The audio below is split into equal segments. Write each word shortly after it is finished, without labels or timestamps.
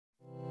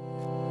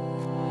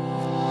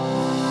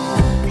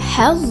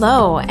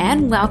Hello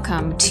and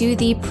welcome to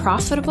the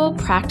Profitable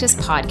Practice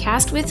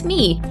Podcast with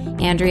me,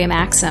 Andrea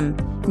Maxim,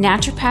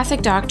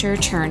 naturopathic doctor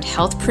turned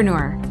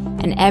healthpreneur.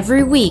 And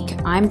every week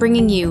I'm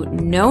bringing you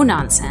no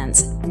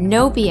nonsense,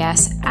 no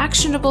BS,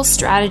 actionable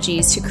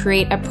strategies to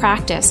create a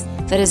practice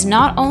that is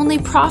not only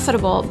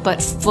profitable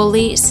but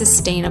fully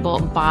sustainable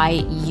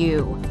by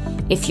you.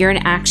 If you're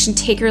an action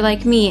taker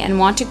like me and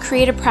want to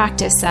create a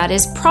practice that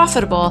is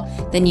profitable,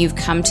 then you've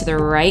come to the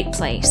right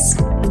place.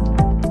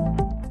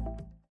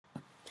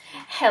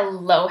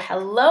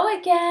 Hello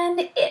again.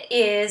 It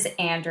is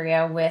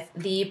Andrea with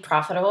the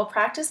Profitable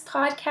Practice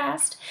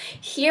Podcast,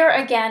 here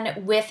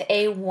again with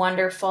a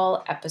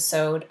wonderful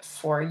episode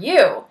for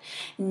you.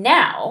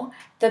 Now,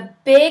 the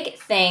big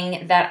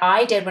thing that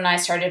I did when I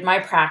started my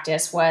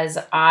practice was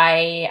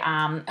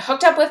I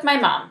hooked up with my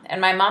mom,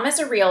 and my mom is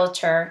a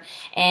realtor,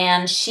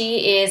 and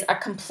she is a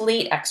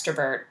complete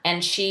extrovert,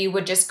 and she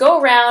would just go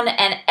around,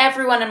 and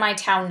everyone in my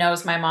town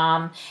knows my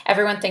mom.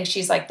 Everyone thinks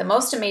she's like the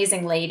most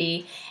amazing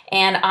lady,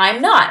 and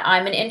I'm not.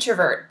 I'm an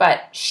introvert,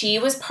 but she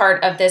was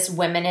part of this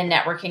women in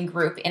networking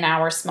group in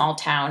our small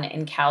town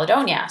in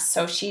Caledonia.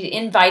 So she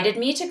invited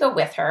me to go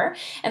with her.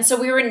 And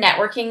so we were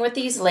networking with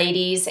these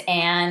ladies,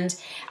 and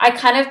I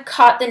kind of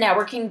caught the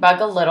networking bug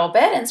a little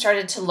bit and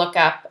started to look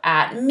up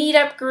at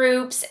meetup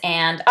groups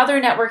and other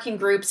networking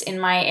groups in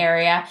my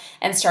area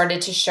and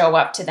started to show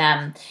up to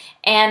them.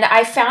 And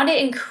I found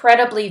it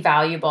incredibly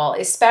valuable,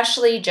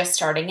 especially just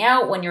starting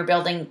out when you're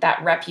building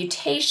that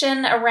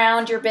reputation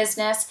around your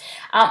business.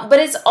 But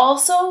it's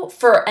also,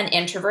 for an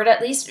introvert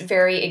at least,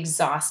 very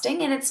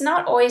exhausting. And it's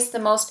not always the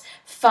most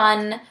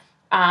fun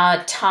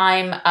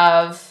time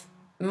of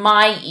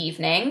my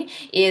evening,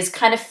 is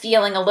kind of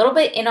feeling a little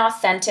bit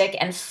inauthentic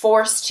and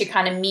forced to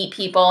kind of meet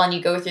people, and you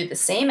go through the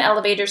same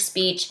elevator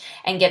speech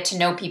and get to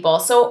know people.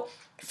 So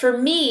for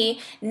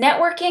me,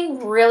 networking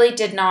really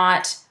did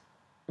not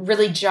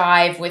really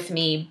jive with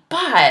me,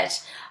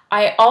 but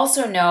I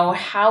also know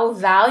how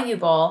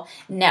valuable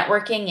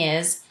networking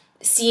is,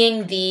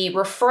 seeing the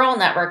referral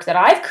network that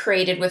I've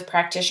created with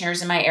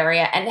practitioners in my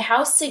area and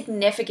how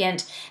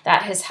significant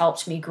that has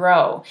helped me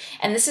grow.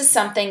 And this is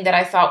something that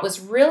I thought was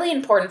really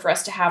important for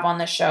us to have on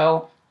the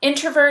show.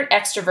 Introvert,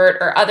 extrovert,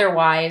 or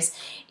otherwise,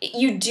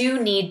 you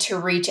do need to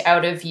reach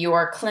out of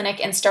your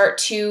clinic and start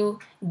to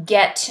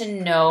get to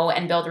know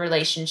and build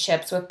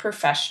relationships with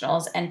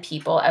professionals and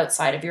people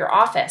outside of your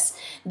office.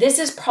 This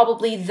is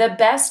probably the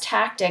best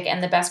tactic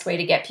and the best way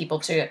to get people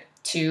to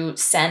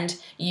send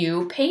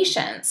you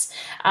patients.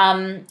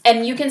 And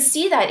you can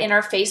see that in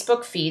our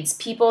Facebook feeds,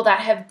 people that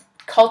have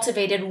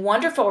cultivated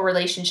wonderful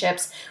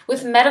relationships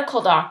with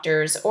medical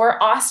doctors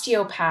or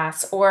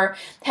osteopaths, or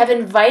have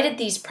invited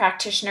these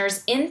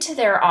practitioners into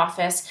their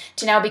office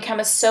to now become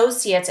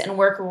associates and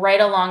work right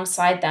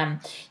alongside them.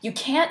 You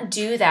can't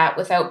do that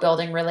without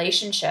building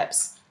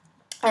relationships.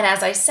 And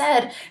as I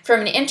said, from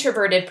an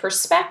introverted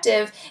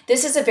perspective,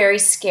 this is a very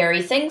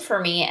scary thing for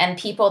me, and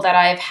people that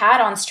I've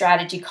had on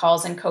strategy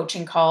calls and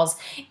coaching calls,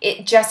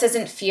 it just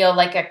doesn't feel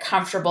like a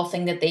comfortable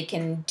thing that they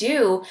can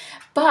do.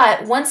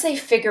 But once they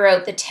figure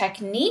out the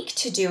technique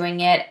to doing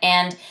it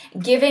and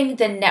giving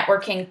the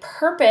networking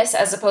purpose,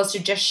 as opposed to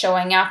just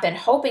showing up and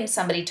hoping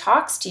somebody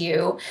talks to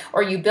you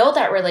or you build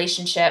that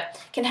relationship,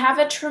 can have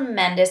a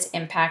tremendous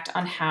impact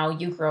on how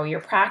you grow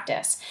your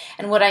practice.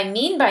 And what I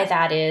mean by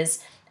that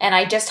is, and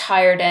I just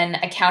hired an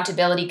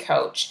accountability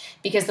coach,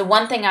 because the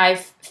one thing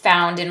I've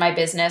found in my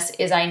business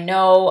is I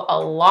know a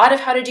lot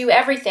of how to do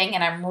everything,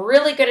 and I'm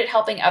really good at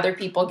helping other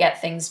people get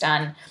things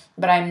done,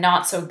 but I'm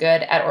not so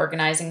good at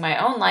organizing my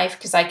own life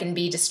because I can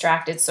be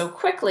distracted so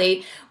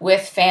quickly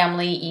with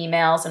family,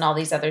 emails, and all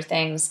these other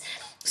things.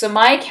 So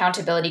my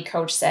accountability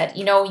coach said,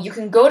 you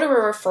can go to a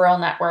referral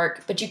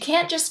network, but you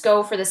can't just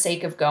go for the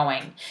sake of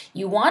going.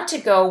 You want to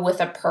go with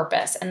a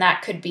purpose, and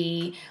that could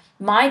be,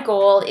 my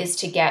goal is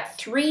to get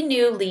 3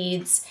 new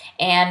leads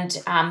and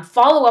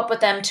follow up with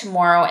them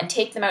tomorrow and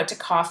take them out to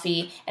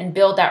coffee and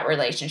build that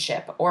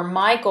relationship. Or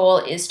my goal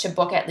is to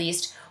book at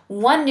least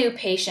 1 new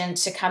patient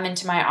to come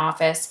into my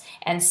office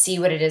and see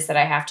what it is that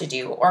I have to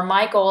do. Or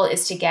my goal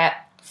is to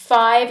get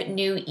 5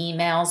 new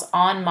emails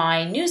on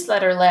my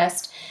newsletter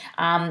list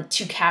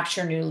to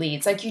capture new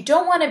leads. Like, you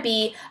don't want to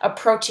be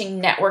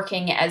approaching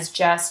networking as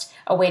just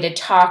a way to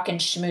talk and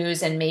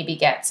schmooze and maybe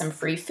get some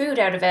free food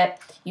out of it.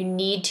 You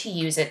need to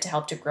use it to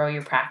help to grow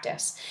your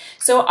practice.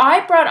 So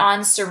I brought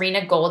on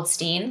Serena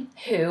Goldstein,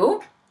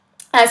 who,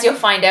 as you'll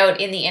find out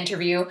in the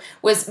interview,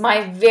 was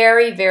my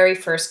very, very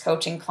first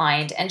coaching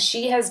client. And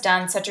she has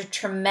done such a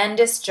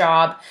tremendous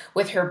job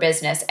with her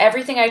business.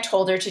 Everything I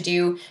told her to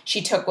do,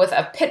 she took with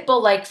a pit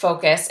bull-like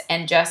focus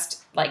and just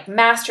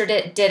mastered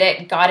it, did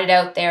it, got it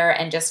out there,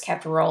 and just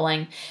kept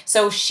rolling.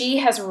 So she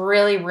has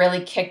really,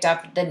 really kicked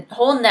up the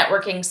whole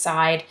networking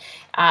side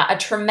a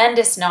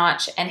tremendous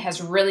notch and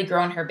has really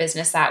grown her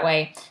business that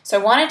way. So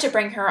I wanted to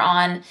bring her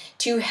on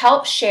to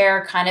help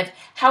share kind of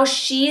how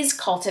she's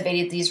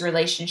cultivated these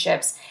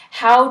relationships,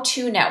 how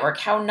to network,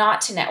 how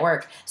not to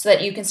network, so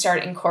that you can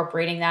start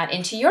incorporating that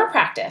into your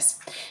practice.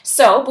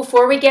 So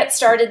before we get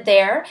started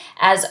there,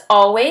 as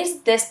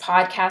always, this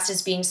podcast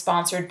is being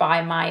sponsored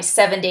by my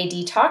 7-Day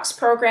Detox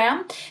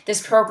program.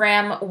 This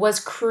program was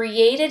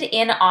created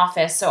in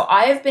office, so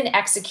I have been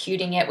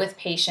executing it with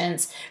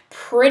patients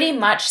pretty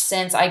much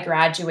since I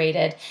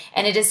graduated,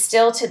 and it is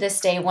still to this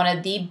day one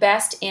of the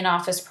best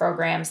in-office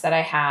programs that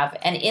I have.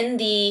 And in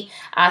the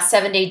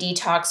 7-Day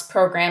Detox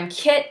program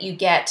kit, you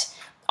get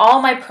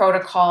all my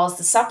protocols,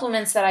 the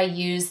supplements that I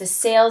use, the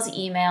sales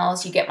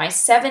emails. You get my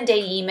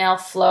 7-day email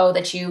flow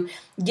that you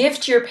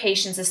give to your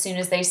patients as soon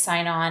as they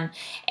sign on.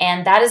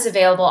 And that is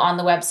available on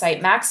the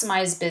website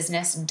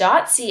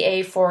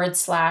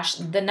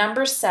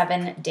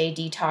maximizebusiness.ca/7-day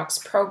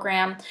detox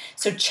program.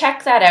 So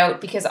check that out,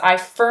 because I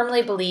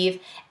firmly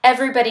believe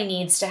everybody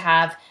needs to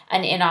have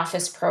an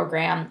in-office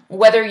program.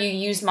 Whether you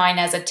use mine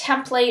as a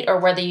template or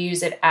whether you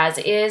use it as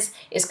is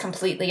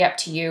completely up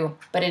to you,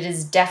 but it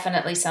is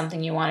definitely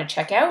something you want to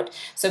check out.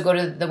 So go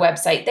to the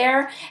website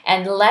there,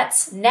 and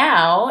let's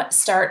now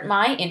start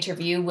my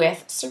interview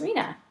with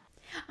Serena.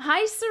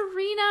 Hi,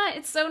 Serena.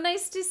 It's so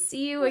nice to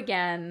see you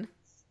again.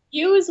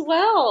 You as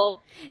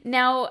well.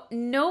 Now,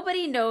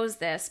 nobody knows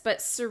this,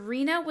 but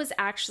Serena was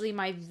actually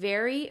my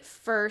very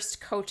first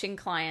coaching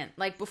client.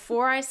 Like,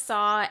 before I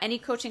saw any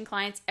coaching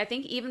clients, I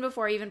think even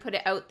before I even put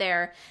it out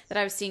there that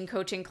I was seeing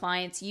coaching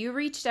clients, you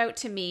reached out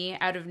to me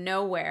out of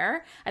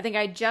nowhere. I think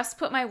I just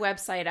put my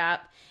website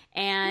up,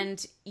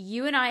 and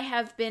you and I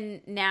have been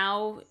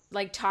now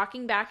like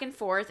talking back and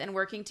forth and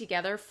working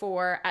together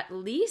for at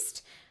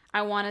least,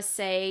 I want to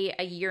say,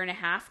 a year and a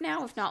half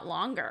now, if not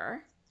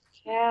longer.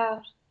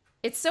 Yeah.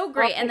 It's so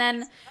great. And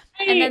then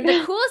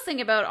the coolest thing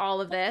about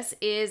all of this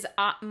is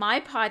my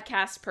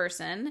podcast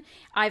person,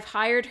 I've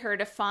hired her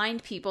to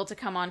find people to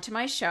come onto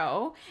my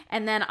show.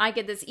 And then I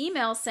get this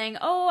email saying,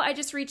 oh, I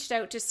just reached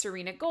out to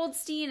Serena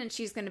Goldstein and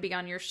she's going to be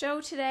on your show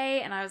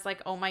today. And I was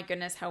like, oh my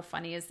goodness, how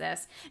funny is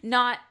this?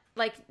 Not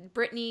like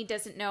Brittany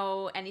doesn't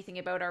know anything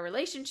about our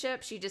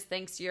relationship. She just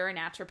thinks you're a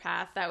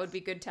naturopath that would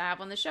be good to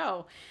have on the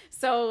show.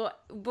 So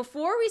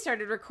before we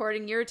started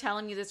recording, you were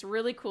telling me this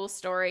really cool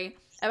story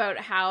about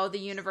how the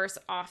universe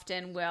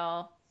often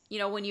will,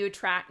 when you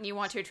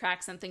want to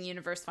attract something,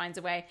 universe finds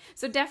a way.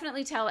 So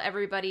definitely tell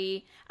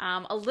everybody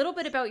a little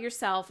bit about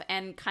yourself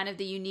and kind of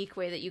the unique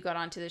way that you got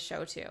onto the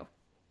show too.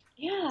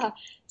 Yeah.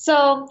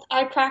 So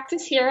I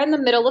practice here in the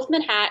middle of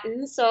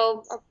Manhattan.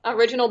 So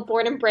original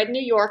born and bred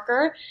New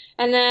Yorker.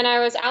 And then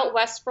I was out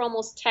west for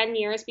almost 10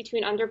 years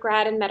between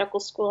undergrad and medical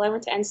school. I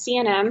went to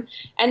NCNM.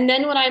 And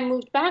then when I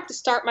moved back to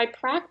start my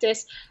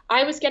practice,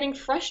 I was getting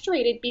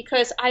frustrated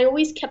because I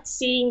always kept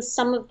seeing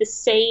some of the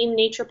same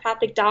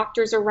naturopathic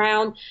doctors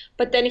around,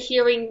 but then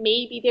hearing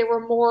maybe there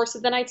were more. So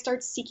then I'd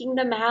start seeking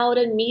them out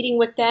and meeting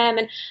with them.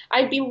 And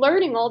I'd be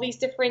learning all these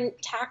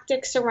different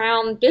tactics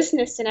around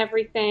business and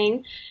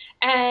everything.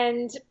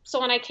 And so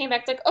when I came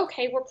back, it's like,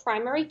 okay, we're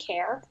primary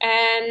care,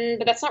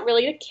 but that's not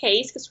really the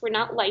case because we're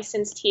not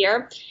licensed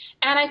here.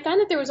 And I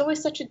found that there was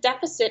always such a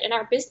deficit in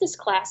our business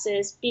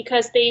classes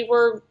because they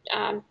were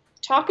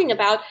talking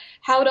about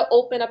how to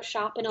open up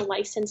shop in a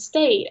licensed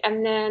state.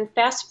 And then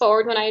fast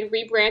forward when I had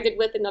rebranded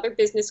with another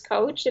business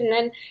coach, and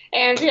then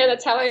Andrea,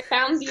 that's how I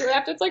found you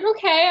after. It's like,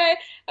 okay,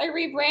 I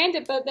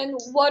rebranded, but then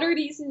what are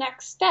these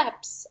next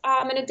steps?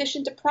 In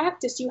addition to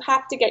practice, you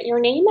have to get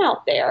your name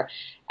out there.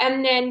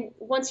 And then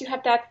once you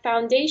have that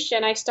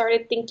foundation, I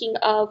started thinking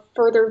of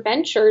further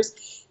ventures,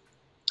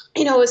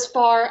 as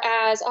far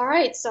as, all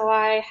right, so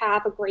I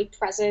have a great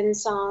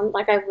presence on,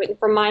 like I've written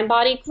for Mind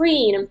Body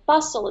Green and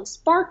Bustle and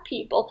Spark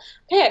People.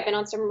 Okay, I've been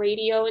on some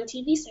radio and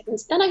TV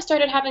segments. Then I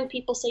started having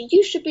people say,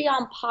 you should be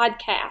on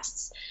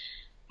podcasts.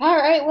 All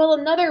right, well,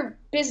 another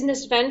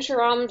business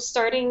venture I'm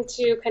starting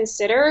to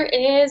consider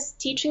is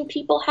teaching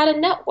people how to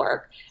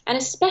network, and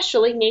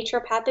especially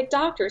naturopathic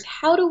doctors.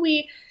 How do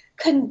we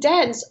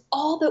condense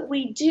all that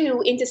we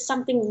do into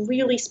something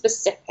really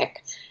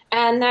specific?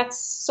 And that's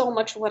so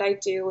much what I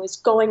do, is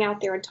going out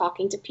there and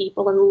talking to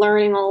people and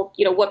learning all,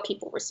 what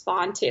people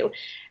respond to.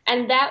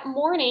 And that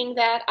morning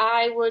that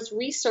I was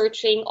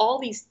researching all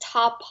these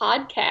top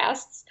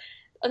podcasts,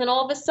 and then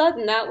all of a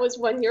sudden, that was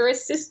when your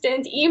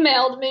assistant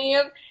emailed me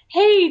of,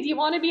 hey, do you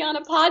want to be on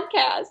a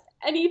podcast?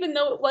 And even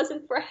though it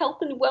wasn't for health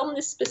and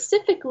wellness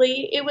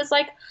specifically, it was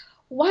like,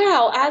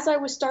 wow, as I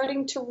was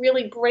starting to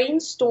really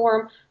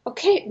brainstorm,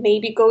 okay,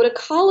 maybe go to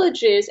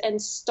colleges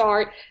and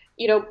start,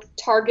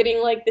 targeting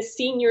like the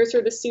seniors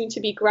or the soon to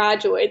be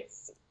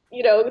graduates,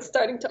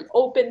 starting to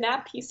open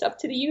that piece up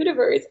to the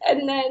universe.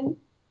 And then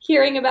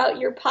hearing about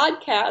your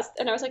podcast,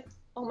 and I was like,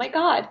 oh my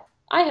God,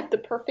 I have the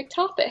perfect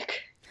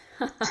topic.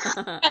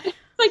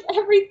 Like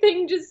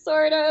everything just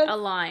sort of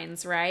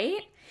aligns,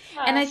 right?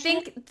 And I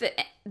think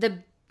the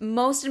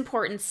most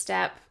important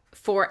step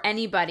for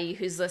anybody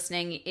who's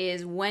listening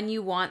is when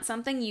you want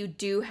something, you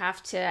do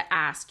have to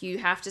ask. You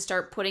have to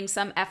start putting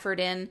some effort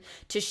in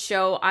to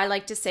show, I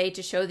like to say,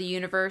 to show the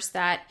universe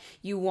that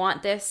you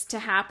want this to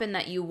happen,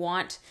 that you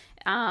want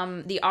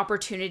the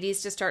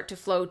opportunities to start to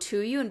flow to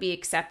you and be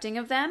accepting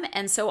of them.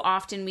 And so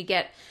often we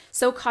get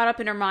so caught up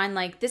in our mind,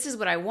 like, this is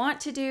what I want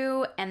to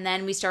do. And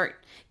then we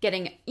start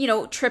getting,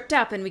 tripped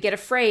up and we get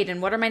afraid.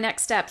 And what are my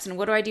next steps? And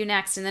what do I do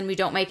next? And then we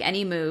don't make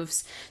any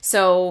moves.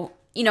 So,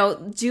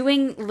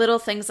 doing little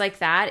things like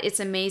that, it's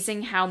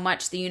amazing how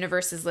much the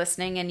universe is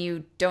listening and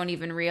you don't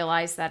even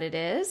realize that it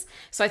is.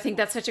 So I think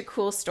that's such a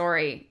cool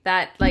story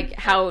that, like,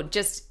 how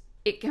just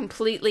it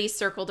completely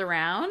circled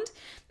around.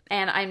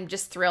 And I'm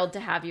just thrilled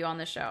to have you on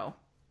the show.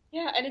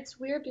 Yeah, and it's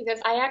weird because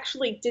I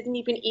actually didn't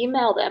even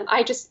email them.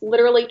 I just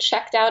literally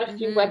checked out a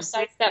few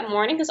websites that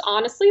morning because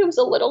honestly, it was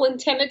a little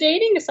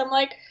intimidating because I'm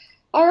like,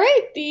 all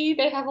right,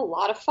 they have a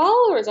lot of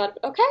followers on,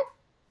 okay,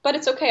 but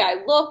it's okay.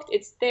 I looked,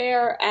 it's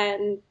there,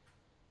 and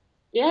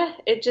yeah,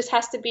 it just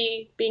has to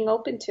be being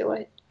open to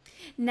it.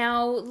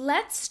 Now,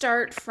 let's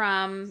start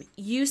from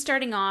you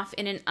starting off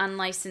in an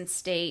unlicensed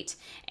state,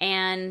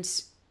 and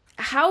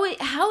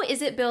how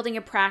is it building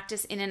a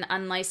practice in an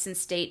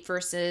unlicensed state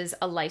versus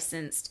a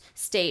licensed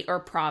state or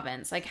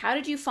province? Like, how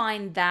did you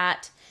find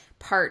that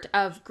part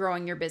of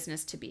growing your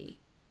business to be?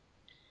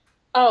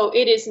 Oh,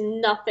 it is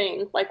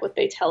nothing like what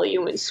they tell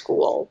you in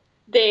school.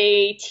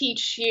 They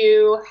teach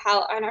you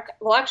how,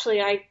 well,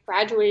 actually, I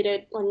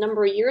graduated a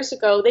number of years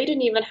ago. They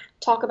didn't even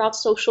talk about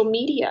social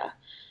media.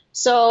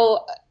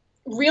 So,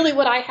 really,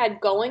 what I had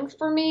going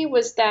for me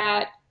was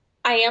that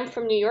I am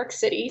from New York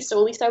City, so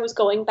at least I was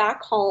going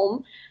back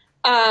home.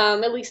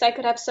 At least I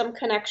could have some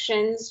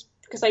connections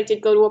because I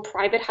did go to a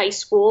private high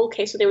school.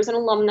 Okay, so there was an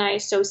alumni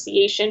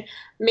association.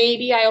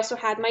 Maybe I also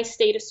had my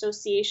state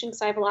association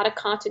because I have a lot of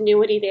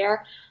continuity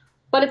there.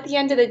 But at the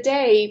end of the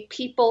day,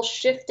 people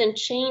shift and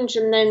change,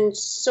 and then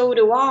so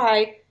do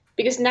I,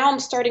 because now I'm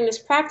starting this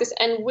practice,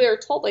 and we're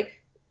told, like,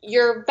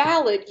 you're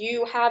valid,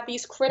 you have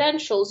these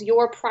credentials,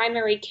 you're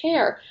primary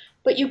care,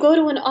 but you go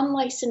to an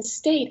unlicensed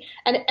state,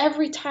 and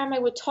every time I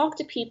would talk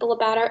to people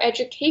about our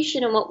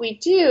education and what we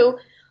do,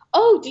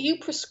 oh, do you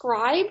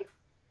prescribe?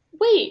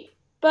 Wait,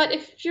 but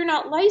if you're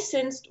not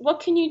licensed, what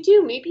can you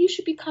do? Maybe you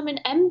should become an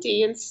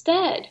MD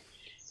instead.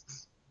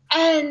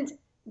 And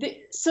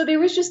so there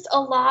was just a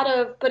lot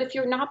of, but if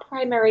you're not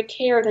primary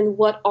care, then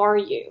what are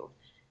you?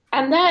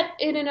 And that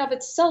in and of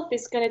itself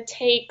is going to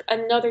take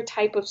another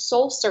type of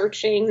soul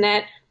searching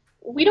that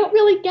we don't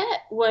really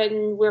get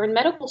when we're in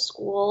medical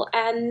school.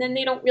 And then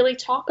they don't really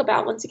talk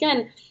about. Once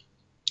again,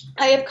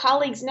 I have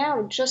colleagues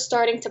now just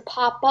starting to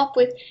pop up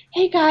with,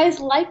 hey guys,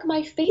 like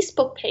my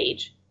Facebook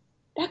page.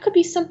 That could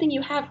be something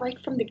you have right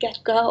from the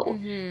get-go.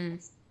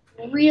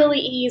 Mm-hmm. Really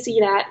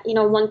easy that,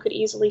 one could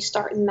easily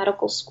start in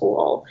medical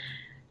school,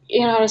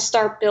 to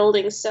start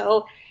building.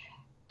 So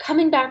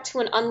coming back to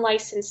an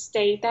unlicensed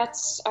state,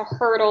 that's a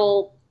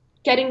hurdle,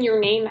 getting your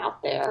name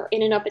out there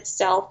in and of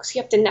itself, because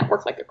you have to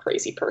network like a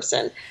crazy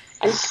person.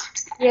 And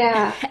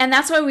yeah. And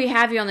that's why we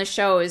have you on the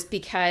show, is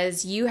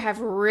because you have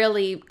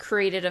really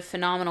created a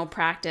phenomenal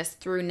practice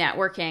through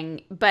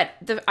networking. But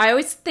I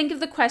always think of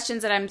the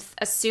questions that I'm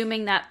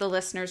assuming that the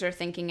listeners are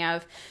thinking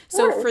of.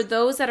 So for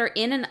those that are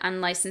in an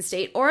unlicensed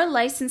state, or a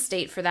licensed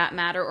state for that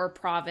matter, or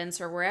province,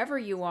 or wherever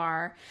you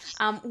are,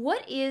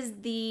 what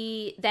is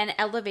the then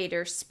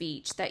elevator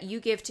speech that you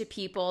give to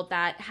people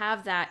that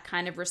have that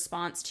kind of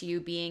response to you,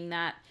 being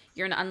that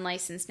you're an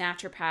unlicensed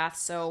naturopath,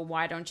 so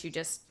why don't you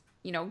just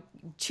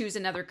choose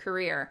another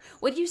career?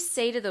 What do you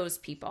say to those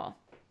people?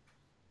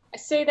 I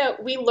say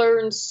that we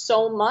learn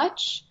so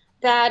much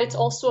that it's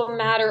also a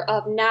matter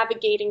of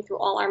navigating through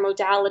all our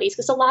modalities,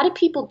 because a lot of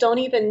people don't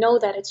even know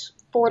that it's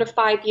 4 to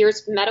 5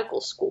 years of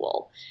medical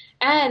school.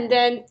 And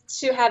then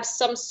to have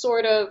some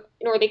sort of,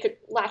 or they could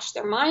latch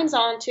their minds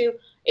onto,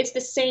 it's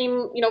the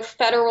same,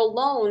 federal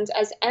loans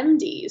as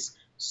MDs.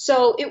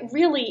 So it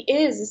really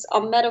is a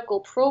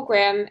medical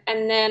program.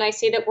 And then I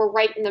say that we're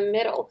right in the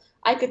middle.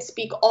 I could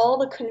speak all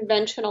the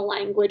conventional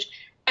language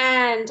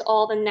and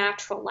all the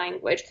natural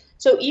language.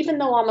 So even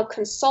though I'm a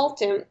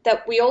consultant,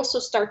 that we also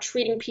start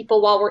treating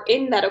people while we're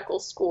in medical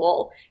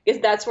school,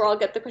 because that's where I'll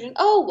get the question,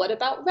 oh, what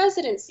about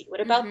residency?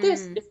 What about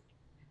this?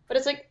 But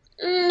it's like,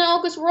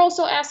 no, because we're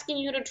also asking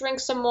you to drink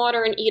some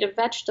water and eat a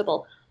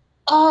vegetable.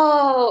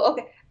 Oh,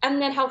 okay.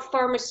 And then how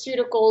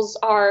pharmaceuticals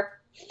are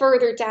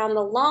further down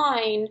the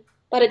line.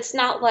 But it's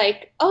not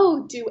like,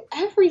 oh, do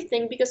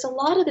everything, because a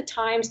lot of the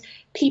times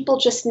people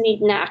just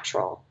need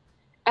natural.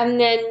 And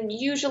then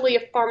usually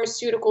if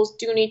pharmaceuticals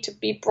do need to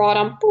be brought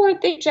on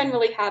board, they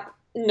generally have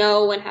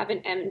and have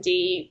an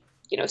MD,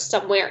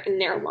 somewhere in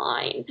their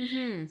line.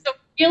 Mm-hmm. So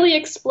really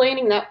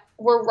explaining that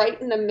we're right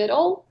in the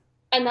middle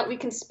and that we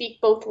can speak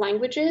both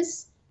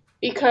languages,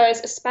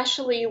 because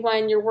especially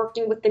when you're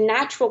working with the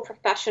natural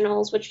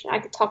professionals, which I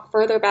could talk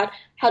further about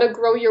how to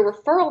grow your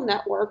referral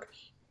network,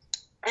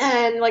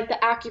 and like the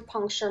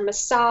acupuncture,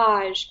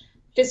 massage,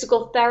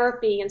 physical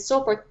therapy, and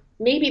so forth,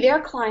 maybe their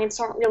clients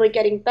aren't really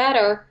getting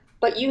better,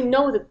 but you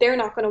know that they're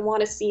not going to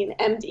want to see an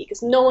MD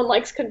because no one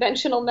likes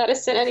conventional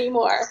medicine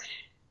anymore.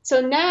 So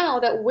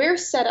now that we're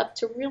set up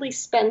to really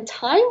spend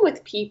time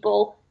with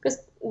people, because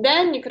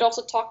then you could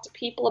also talk to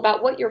people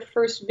about what your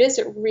first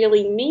visit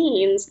really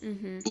means.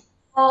 Mm-hmm.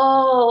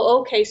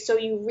 Oh, okay, so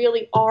you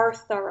really are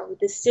thorough.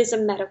 This is a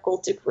medical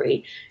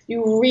degree.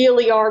 You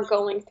really are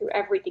going through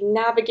everything,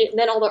 navigate, and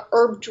then all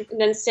the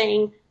and then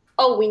saying,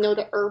 oh, we know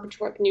the herb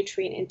drug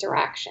nutrient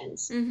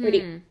interactions. Mm-hmm. We're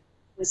the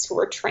ones who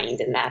are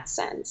trained in that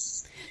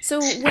sense. So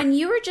when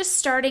you were just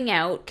starting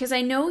out, because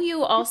I know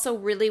you also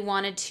really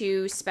wanted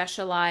to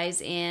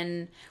specialize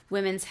in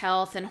women's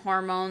health and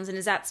hormones, and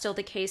is that still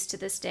the case to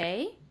this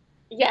day?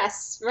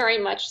 Yes, very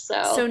much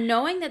so. So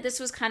knowing that this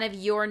was kind of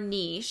your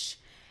niche,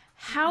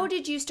 how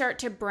did you start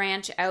to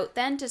branch out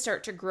then to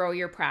start to grow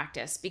your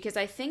practice? Because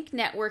I think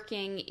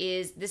networking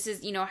this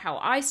is, how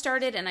I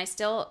started, and I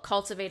still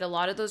cultivate a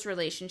lot of those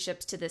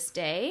relationships to this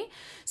day.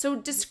 So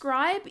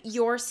describe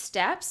your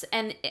steps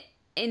and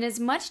in as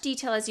much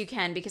detail as you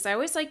can, because I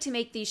always like to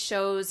make these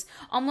shows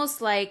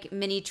almost like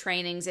mini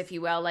trainings, if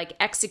you will, like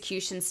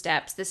execution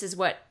steps. This is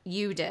what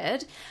you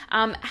did.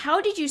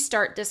 How did you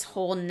start this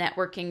whole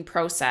networking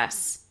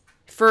process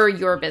for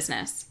your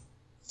business?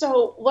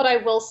 So what I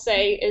will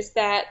say is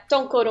that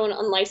don't go to an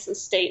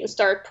unlicensed state and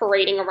start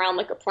parading around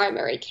like a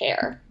primary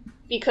care,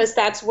 because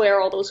that's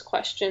where all those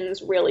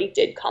questions really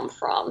did come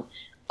from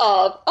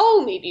of,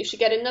 oh, maybe you should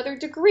get another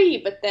degree,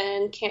 but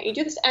then can't you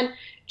do this? And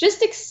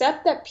just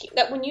accept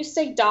that when you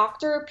say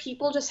doctor,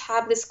 people just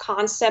have this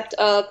concept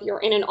of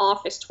you're in an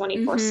office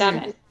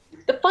 24/7.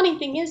 The funny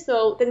thing is,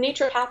 though, the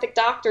naturopathic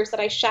doctors that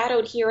I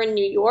shadowed here in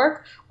New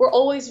York were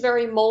always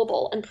very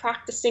mobile and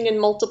practicing in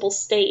multiple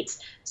states.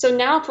 So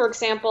now, for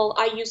example,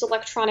 I use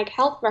electronic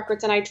health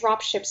records and I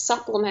drop ship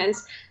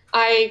supplements.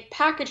 I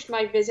packaged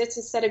my visits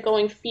instead of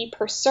going fee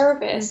per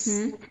service.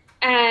 Mm-hmm.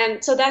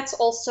 And so that's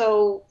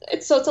also,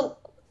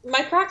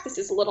 my practice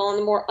is a little on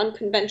the more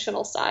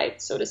unconventional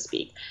side, so to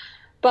speak.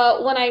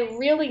 But when I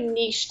really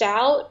niched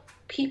out,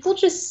 people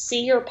just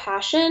see your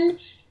passion.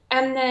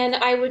 And then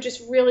I would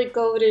just really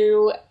go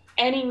to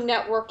any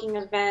networking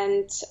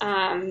event,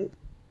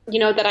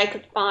 that I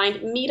could find.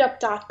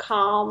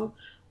 Meetup.com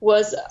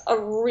was a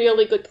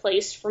really good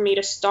place for me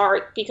to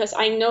start, because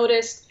I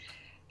noticed,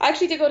 I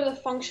actually did go to the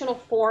functional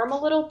forum a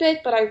little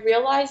bit, but I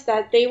realized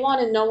that they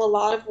want to know a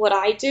lot of what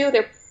I do.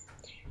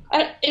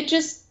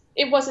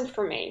 It wasn't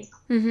for me.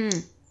 Mm-hmm.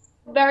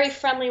 Very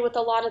friendly with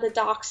a lot of the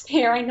docs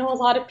there. I know a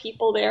lot of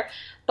people there,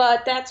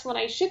 but that's when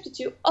I shifted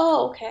to,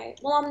 oh, okay,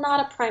 well, I'm not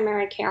a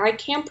primary care. I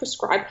can't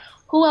prescribe.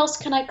 Who else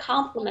can I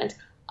compliment?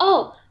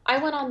 Oh, I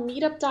went on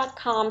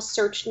meetup.com,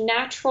 searched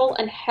natural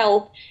and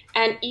health,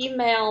 and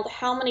emailed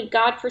how many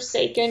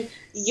godforsaken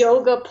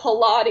yoga,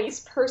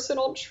 Pilates,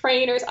 personal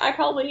trainers. I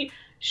probably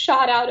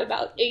shot out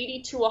about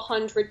 80 to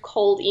 100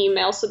 cold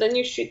emails. So then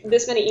you shoot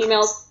this many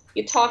emails,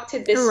 you talk to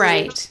this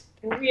right.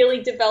 many,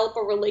 really develop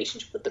a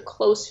relationship with the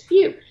close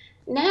few.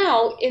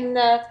 Now, in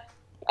the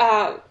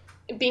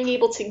being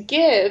able to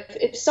give,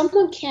 if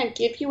someone can't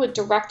give you a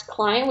direct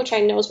client, which I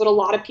know is what a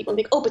lot of people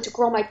think, oh, but to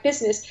grow my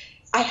business,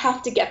 I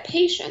have to get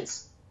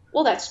patients.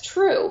 Well, that's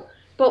true.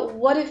 But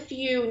what if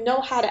you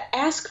know how to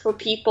ask for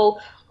people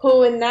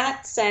who, in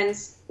that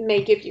sense,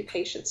 may give you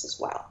patients as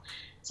well?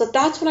 So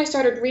that's when I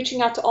started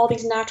reaching out to all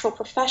these natural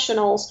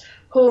professionals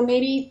who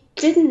maybe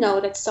didn't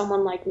know that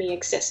someone like me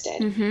existed.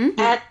 Mm-hmm.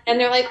 And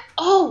they're like,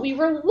 oh, we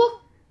were looking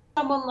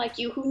someone like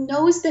you who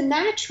knows the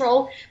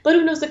natural, but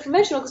who knows the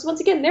conventional, because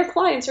once again, their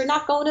clients are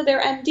not going to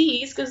their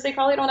MDs because they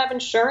probably don't have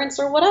insurance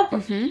or whatever.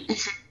 Mm-hmm.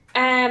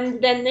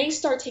 And then they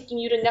start taking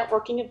you to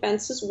networking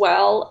events as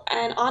well.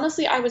 And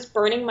honestly, I was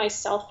burning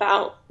myself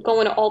out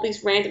going to all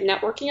these random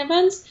networking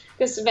events,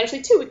 because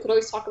eventually, too, we could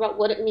always talk about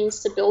what it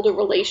means to build a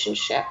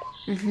relationship.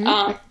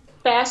 Mm-hmm.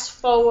 Fast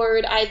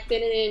forward, I've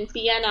been in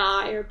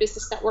BNI, or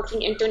Business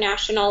Networking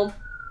International,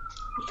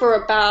 for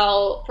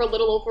a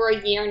little over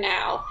a year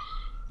now.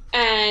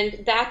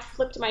 And that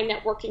flipped my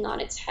networking on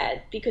its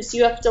head, because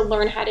you have to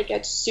learn how to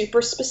get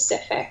super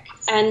specific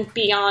and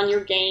be on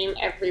your game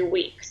every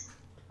week.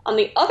 On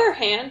the other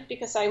hand,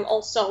 because I'm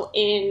also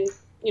in,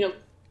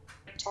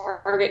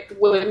 target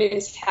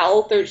women's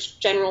health or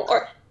general,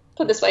 or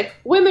put it this way,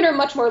 women are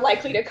much more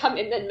likely to come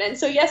in than men.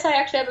 So yes, I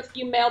actually have a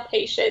few male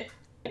patients,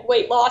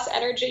 weight loss,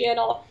 energy, and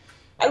all.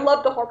 I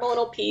love the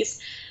hormonal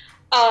piece.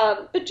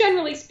 But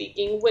generally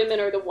speaking, women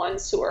are the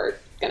ones who are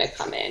going to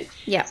come in.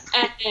 Yeah.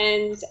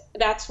 And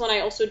that's when I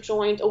also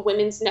joined a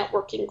women's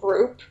networking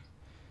group.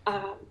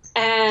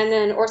 And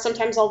then, or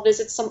sometimes I'll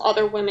visit some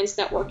other women's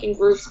networking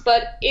groups,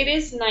 but it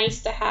is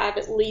nice to have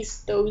at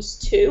least those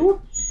two.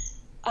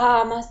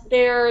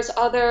 There's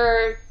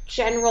other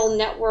general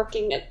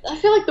networking. I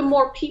feel like the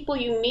more people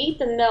you meet,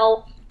 then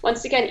they'll,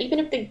 once again, even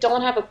if they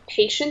don't have a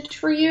patient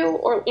for you,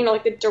 or,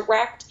 like the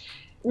direct,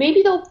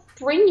 maybe they'll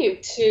bring you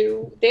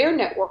to their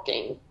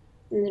networking.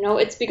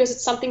 It's because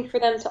it's something for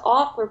them to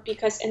offer,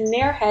 because in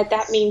their head,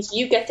 that means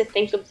you get to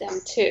think of them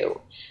too.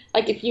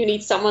 Like if you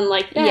need someone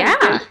like them,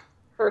 they're the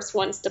first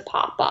ones to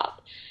pop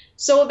up.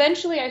 So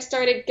eventually I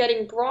started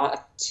getting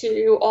brought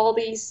to all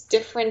these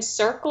different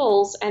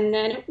circles, and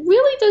then it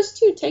really does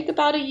too take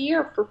about a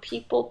year for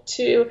people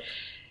to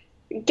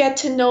get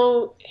to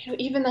know,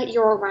 even that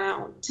you're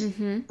around.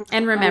 And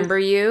Um, remember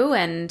you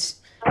and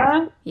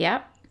uh,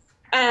 yep.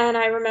 and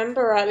I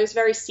remember there's a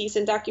very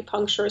seasoned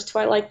acupuncturist who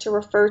I like to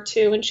refer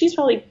to, and she's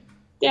probably,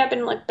 yeah,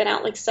 been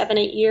out like 7,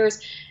 8 years,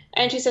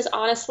 and she says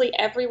honestly,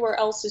 everywhere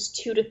else is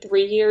 2 to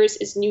 3 years,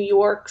 is New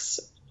York's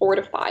 4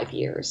 to 5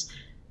 years.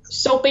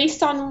 So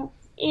based on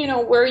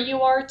where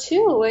you are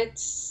too,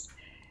 it's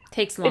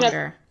Takes you know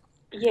longer.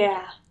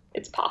 yeah,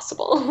 it's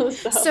possible.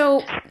 So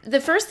So the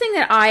first thing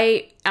that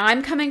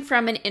I'm coming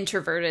from an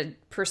introverted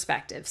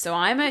perspective. So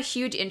I'm a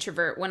huge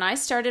introvert. When I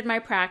started my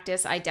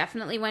practice, I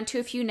definitely went to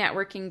a few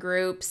networking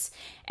groups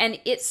and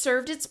it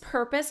served its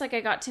purpose. Like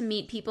I got to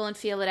meet people and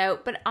feel it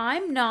out, but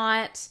I'm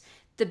not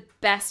the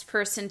best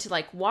person to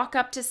like walk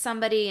up to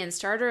somebody and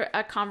start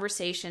a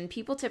conversation.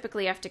 People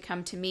typically have to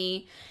come to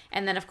me.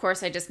 And then of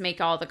course I just make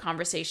all the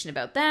conversation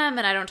about them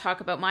and I don't talk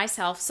about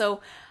myself.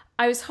 So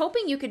I was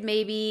hoping you could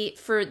maybe,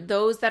 for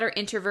those that are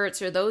introverts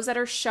or those that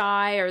are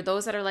shy or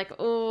those that are like,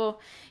 oh,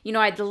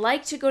 I'd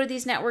like to go to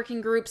these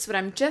networking groups, but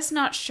I'm just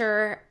not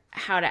sure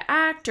how to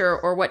act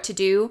or what to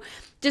do.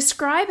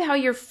 Describe how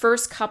your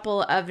first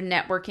couple of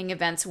networking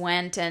events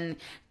went and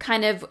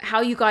kind of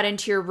how you got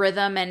into your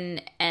rhythm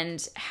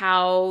and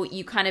how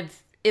you kind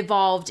of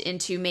evolved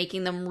into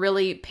making them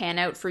really pan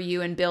out for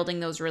you and building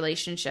those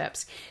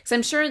relationships. Because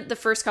I'm sure the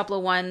first couple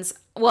of ones,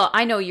 well,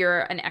 I know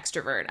you're an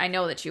extrovert. I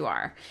know that you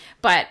are.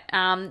 But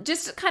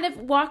just kind of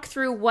walk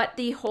through what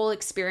the whole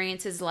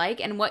experience is like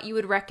and what you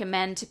would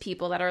recommend to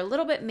people that are a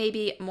little bit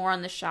maybe more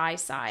on the shy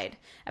side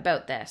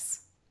about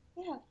this.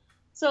 yeah.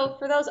 So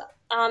for those,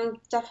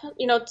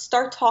 definitely,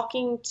 start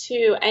talking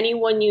to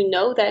anyone you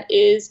know that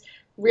is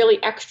really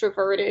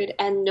extroverted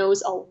and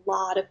knows a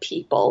lot of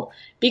people,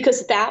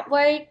 because that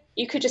way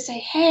you could just say,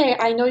 "Hey,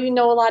 I know you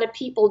know a lot of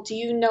people. Do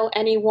you know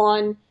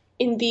anyone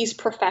in these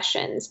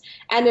professions?"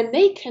 And then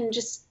they can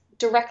just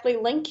directly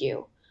link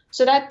you.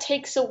 So that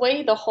takes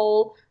away the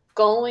whole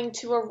going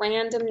to a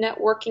random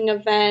networking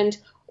event,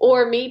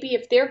 or maybe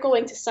if they're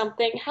going to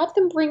something, have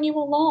them bring you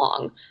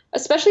along,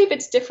 especially if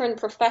it's different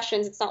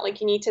professions. It's not like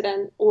you need to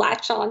then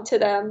latch on to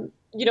them,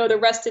 the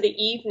rest of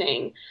the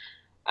evening.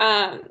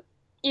 Um,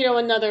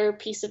 Another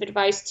piece of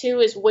advice too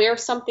is wear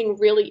something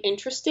really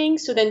interesting,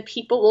 so then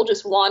people will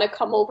just want to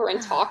come over and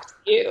talk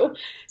to you.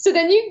 So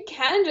then you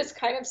can just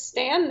kind of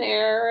stand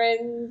there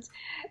and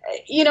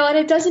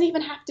it doesn't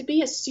even have to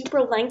be a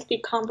super lengthy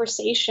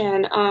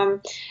conversation.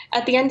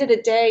 At the end of the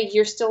day,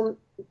 you're still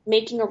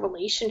making a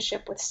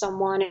relationship with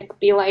someone. It could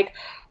be like,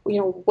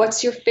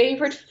 what's your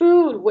favorite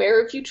food?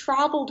 Where have you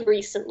traveled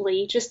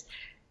recently? Just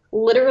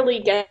literally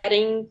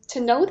getting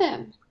to know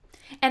them.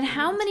 And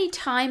how many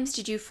times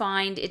did you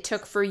find it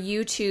took for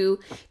you to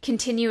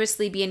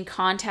continuously be in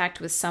contact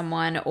with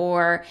someone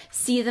or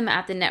see them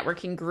at the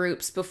networking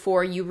groups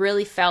before you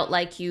really felt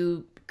like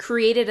you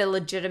created a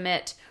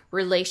legitimate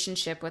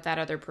relationship with that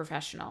other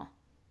professional?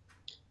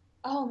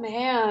 Oh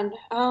man.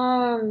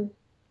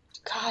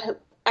 God,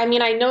 I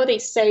mean, I know they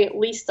say at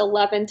least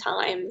 11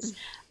 times,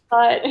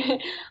 but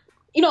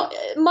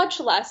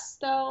much less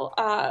though.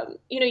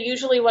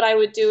 Usually what I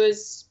would do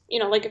is,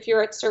 like if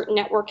you're at certain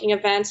networking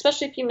events,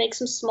 especially if you make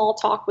some small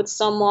talk with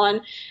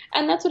someone,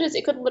 and that's what it is.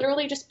 It could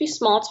literally just be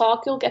small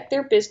talk. You'll get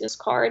their business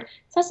card.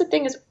 So that's the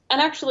thing is,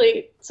 and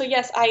actually, so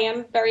yes, I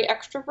am very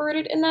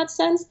extroverted in that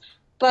sense,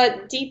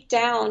 but deep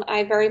down,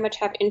 I very much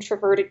have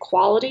introverted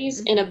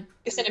qualities Mm-hmm.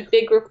 in a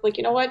big group. Like,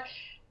 you know what?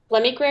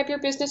 Let me grab your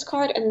business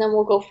card and then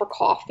we'll go for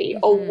coffee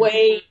Mm-hmm.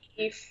 away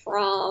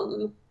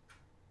from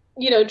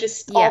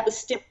just all Yeah. the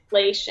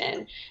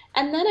stimulation.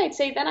 And then I'd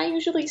say then I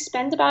usually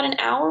spend about an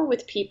hour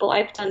with people.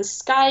 I've done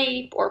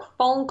Skype or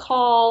phone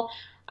call,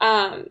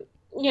 um,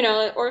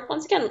 or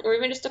once again, or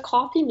even just a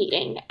coffee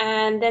meeting.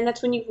 And then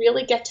that's when you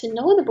really get to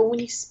know them. But when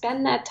you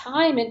spend that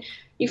time and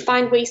you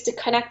find ways to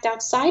connect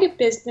outside of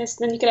business,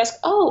 then you could ask,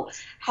 oh,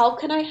 how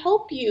can I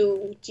help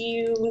you? Do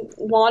you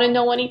want to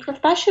know any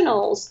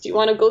professionals? Do you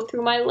want to go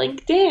through my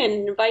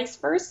LinkedIn? Vice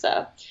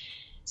versa.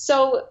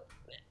 So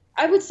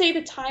I would say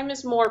the time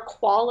is more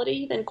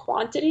quality than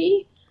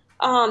quantity.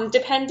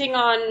 Depending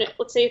on,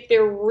 let's say, if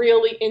they're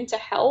really into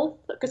health,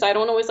 because I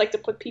don't always like to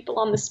put people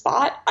on the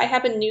spot. I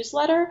have a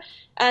newsletter,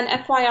 and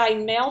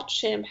FYI,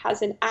 MailChimp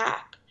has an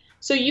app.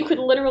 So you could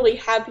literally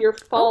have your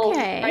phone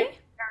right Okay.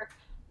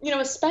 there.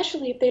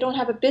 Especially if they don't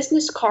have a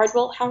business card,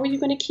 well, how are you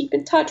going to keep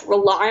in touch?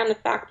 Rely on the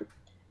fact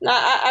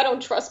I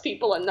don't trust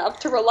people enough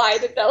to rely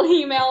that they'll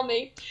email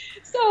me.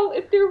 So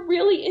if they're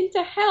really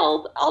into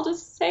health, I'll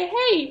just say,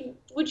 hey,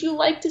 would you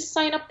like to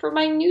sign up for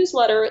my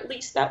newsletter? At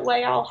least that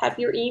way I'll have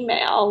your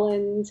email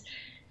and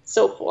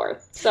so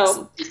forth.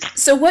 So,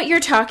 So what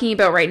you're talking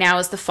about right now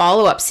is the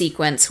follow-up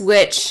sequence,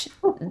 which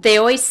they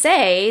always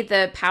say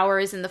the power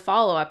is in the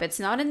follow-up. It's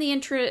not in the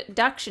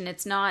introduction.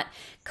 It's not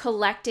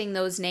collecting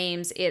those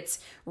names. It's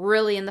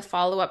really in the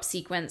follow-up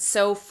sequence.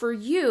 So for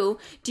you,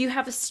 do you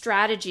have a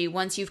strategy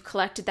once you've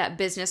collected that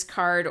business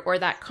card or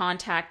that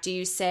contact? Do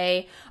you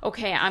say,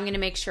 okay, I'm going to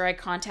make sure I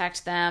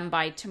contact them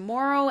by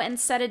tomorrow and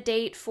set a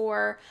date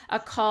for a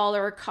call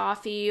or a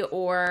coffee?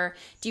 Or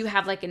do you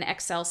have like an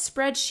Excel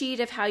spreadsheet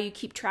of how you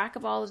keep track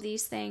of all of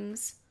these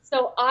things?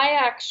 So I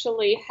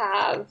actually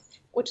have,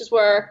 which is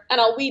where,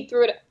 and I'll weed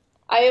through it.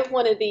 I have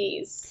one of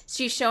these.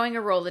 She's showing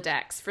a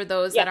Rolodex for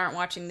those that aren't Yes.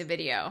 watching the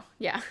video.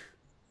 Yeah.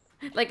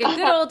 Like a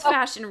good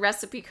old-fashioned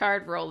recipe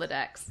card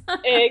Rolodex.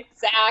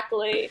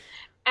 Exactly.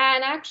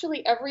 And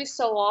actually, every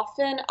so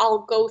often, I'll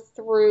go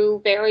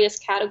through various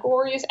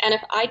categories. And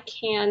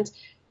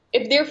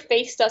if their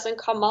face doesn't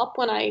come up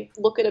when I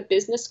look at a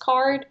business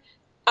card,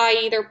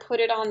 I either put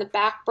it on the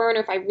back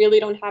burner if I really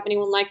don't have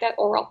anyone like that,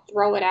 or I'll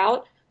throw it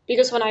out.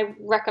 Because when I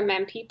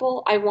recommend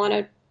people, I want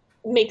to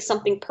make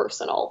something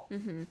personal.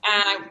 And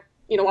I,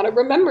 want to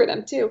remember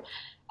them too.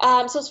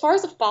 So as far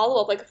as the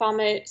follow-up, like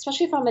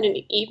especially if I'm at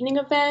an evening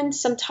event,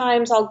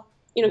 sometimes I'll,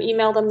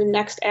 email them the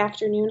next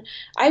afternoon.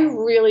 I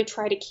really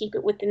try to keep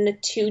it within the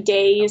 2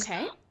 days.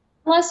 Okay.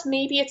 Plus,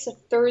 maybe it's a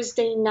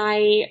Thursday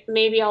night.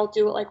 Maybe I'll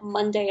do it like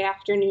Monday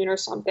afternoon or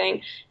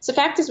something. So the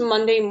fact is,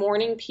 Monday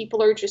morning,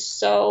 people are just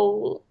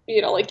so,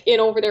 like in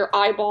over their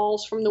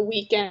eyeballs from the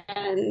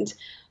weekend.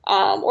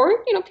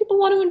 Or, people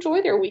want to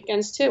enjoy their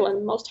weekends too.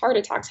 And most heart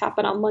attacks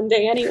happen on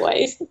Monday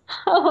anyways.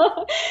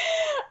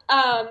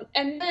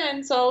 And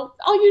then, so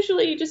I'll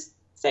usually just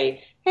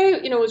say, hey,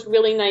 it was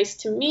really nice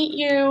to meet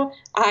you.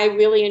 I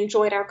really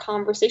enjoyed our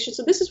conversation.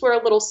 So this is where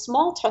a little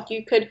small talk,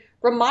 you could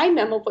remind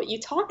them of what you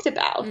talked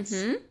about.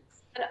 And,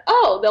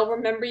 they'll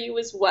remember you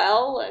as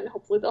well, and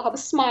hopefully they'll have a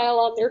smile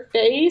on their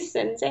face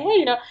and say,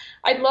 hey,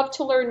 I'd love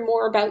to learn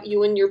more about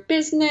you and your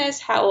business,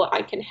 how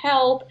I can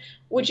help.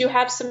 Would you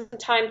have some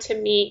time to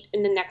meet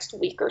in the next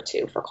week or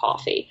two for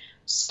coffee?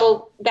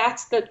 So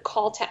that's the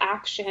call to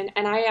action.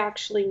 And I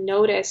actually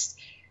noticed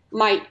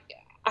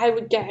I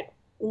would get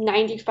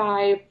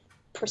 95%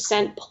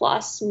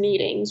 plus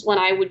meetings when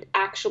I would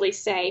actually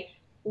say,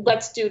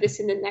 let's do this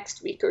in the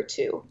next week or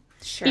two.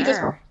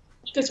 Sure.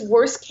 Because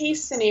worst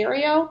case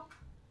scenario,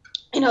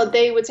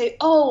 they would say,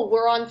 oh,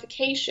 we're on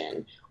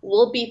vacation.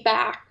 We'll be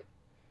back.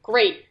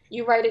 Great.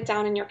 You write it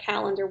down in your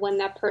calendar when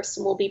that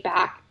person will be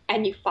back,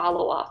 and you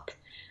follow up.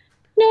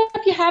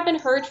 If you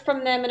haven't heard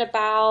from them in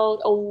about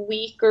a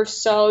week or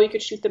so, you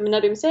could shoot them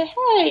another and say,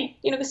 hey,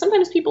 because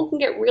sometimes people can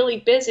get really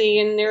busy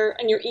and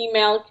your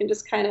email can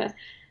just kind of,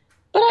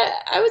 but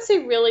I would say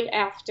really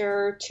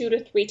after 2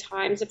 to 3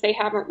 times, if they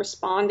haven't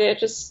responded,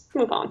 just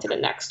move on to the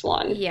next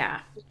one.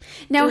 Yeah.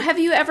 Now, have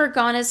you ever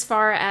gone as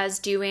far as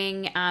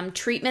doing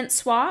treatment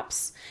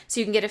swaps so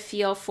you can get a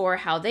feel for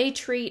how they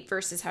treat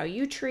versus how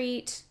you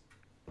treat?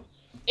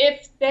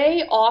 If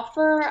they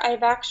offer,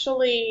 I've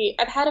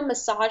had a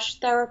massage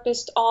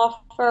therapist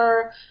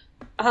offer,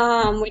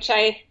 which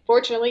I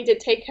fortunately did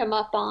take him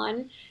up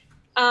on.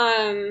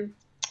 Let's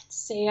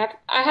see,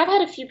 I have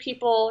had a few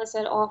people as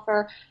an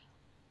offer,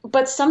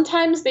 but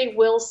sometimes they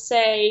will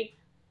say,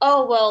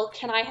 oh, well,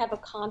 can I have a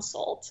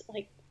consult?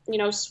 Like,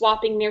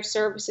 swapping their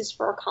services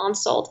for a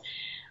consult.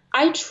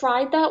 I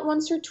tried that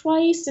once or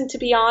twice, and to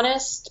be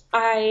honest,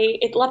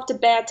 it left a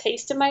bad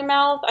taste in my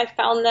mouth. I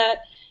found that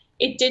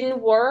it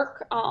didn't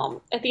work.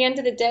 At the end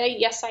of the day,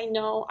 yes, I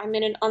know I'm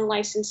in an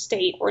unlicensed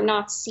state. We're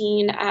not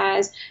seen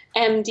as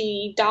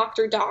MD,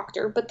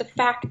 doctor. But the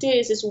fact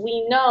is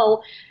we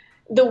know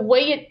the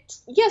way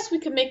yes, we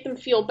can make them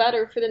feel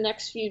better for the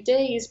next few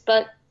days,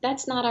 but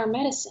that's not our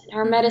medicine.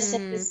 Our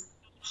medicine is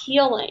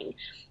healing.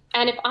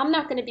 And if I'm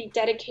not going to be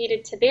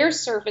dedicated to their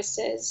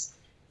services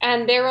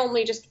and they're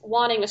only just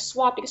wanting a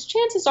swap, because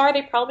chances are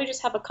they probably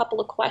just have a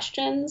couple of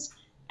questions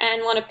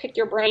and want to pick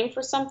your brain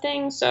for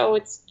something. So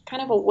it's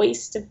kind of a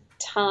waste of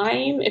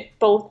time if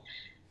both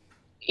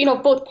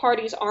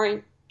parties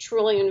aren't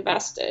truly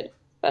invested.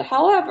 But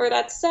however,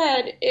 that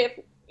said, if,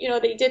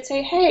 they did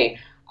say, hey,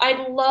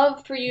 I'd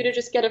love for you to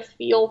just get a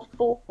feel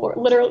for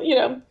literally,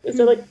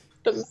 so like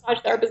the massage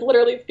therapist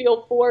literally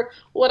feel for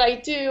what I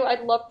do.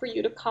 I'd love for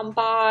you to come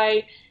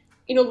by,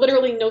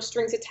 literally no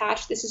strings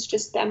attached. This is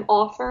just them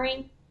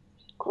offering.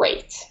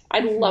 Great.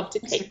 I'd love to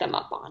take them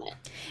up on it.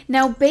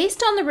 Now,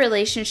 based on the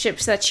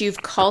relationships that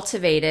you've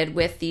cultivated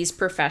with these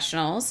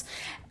professionals,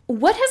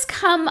 what has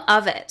come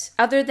of it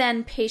other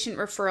than patient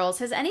referrals?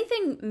 Has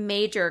anything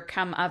major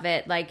come of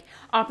it, like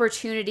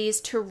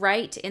opportunities to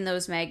write in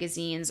those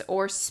magazines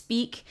or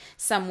speak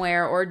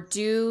somewhere or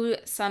do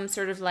some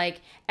sort of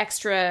like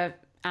extra,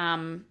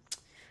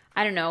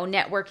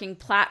 networking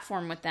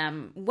platform with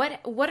them?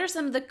 What are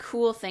some of the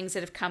cool things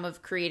that have come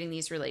of creating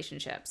these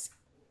relationships?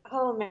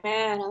 Oh,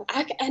 man.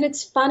 And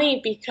it's funny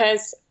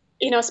because,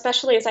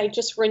 especially as I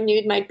just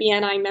renewed my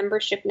BNI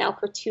membership now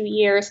for 2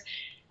 years,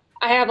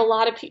 I have a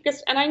lot of people,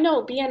 and I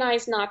know BNI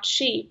is not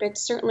cheap. It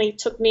certainly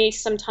took me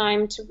some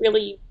time to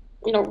really,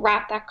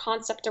 wrap that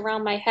concept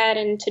around my head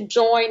and to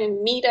join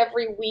and meet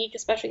every week,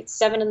 especially at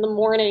 7 in the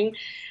morning.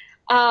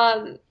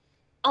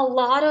 a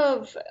lot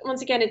of,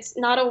 once again, it's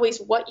not always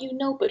what you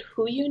know, but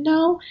who you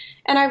know.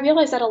 And I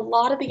realized that a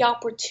lot of the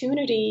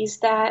opportunities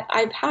that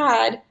I've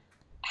had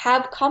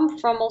have come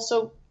from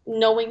also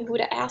knowing who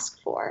to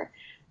ask for,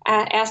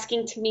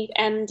 asking to meet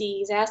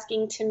MDs,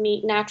 asking to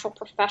meet natural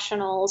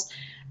professionals.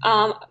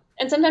 Um,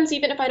 and sometimes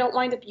even if I don't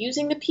wind up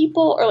using the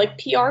people or like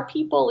PR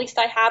people, at least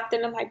I have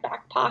them in my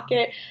back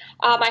pocket.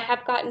 I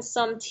have gotten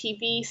some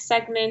TV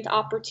segment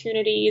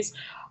opportunities.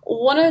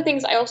 One of the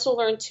things I also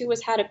learned too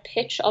is how to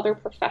pitch other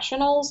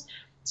professionals.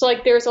 So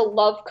like there's a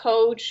love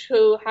coach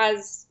who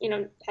has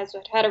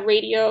had a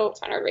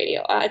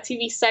a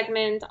TV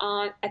segment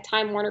on at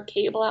Time Warner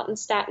Cable out in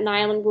Staten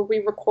Island where we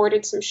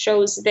recorded some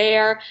shows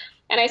there.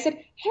 And I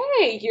said,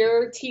 hey,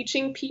 you're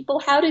teaching people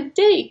how to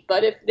date,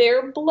 but if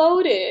they're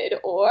bloated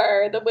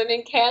or the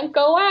women can't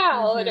go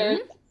out or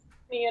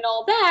Mm-hmm. and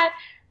all that,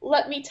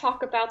 let me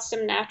talk about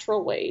some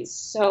natural ways.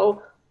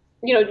 So,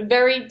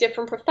 very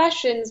different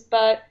professions,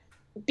 but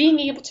being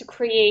able to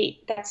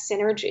create that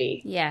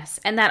synergy. Yes,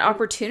 and that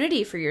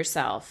opportunity for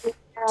yourself too.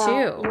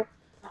 Yeah.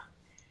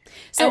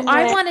 So And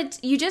then,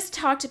 you just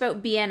talked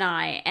about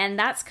BNI, and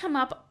that's come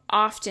up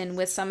often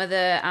with some of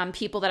the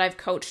people that I've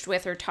coached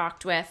with or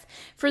talked with.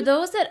 For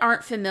those that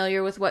aren't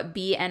familiar with what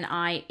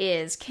BNI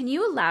is, can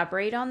you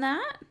elaborate on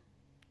that?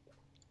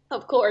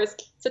 of course,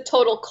 it's a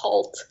total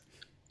cult.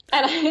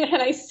 And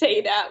I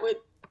say that with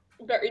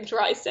very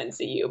dry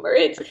sense of humor.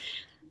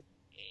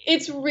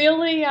 It's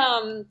really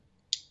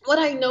what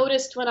I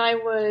noticed when I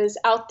was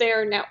out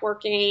there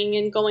networking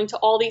and going to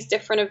all these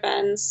different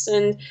events.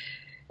 And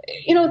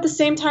at the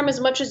same time, as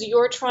much as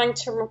you're trying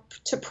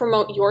to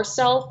promote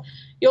yourself,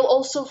 you'll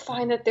also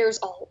find that there's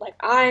all, like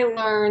I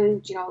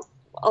learned,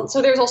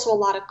 so there's also a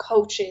lot of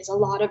coaches, a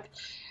lot of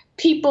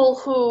people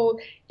who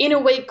in a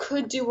way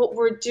could do what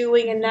we're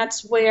doing. And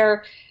that's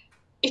where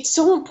it's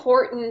so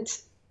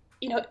important,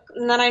 and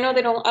then I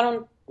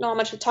don't know how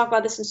much to talk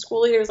about this in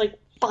school either, is like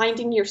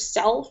finding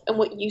yourself and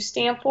what you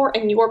stand for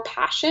and your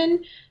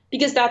passion,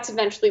 because that's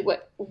eventually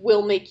what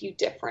will make you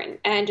different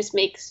and just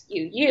makes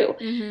you you.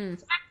 Mm-hmm.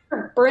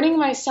 Burning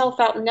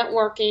myself out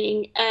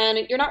networking, and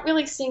you're not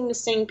really seeing the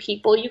same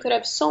people. You could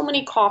have so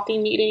many coffee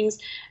meetings,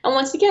 and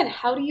once again,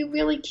 how do you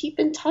really keep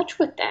in touch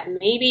with them?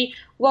 Maybe,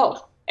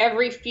 well,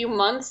 every few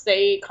months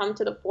they come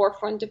to the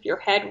forefront of your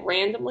head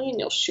randomly and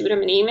you'll shoot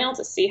them an email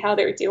to see how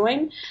they're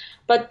doing.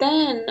 But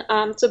then,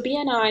 so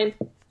BNI,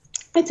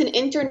 it's an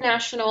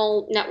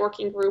international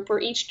networking group where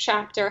each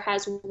chapter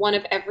has one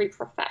of every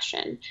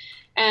profession,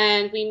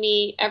 and we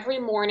meet every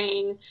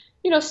morning.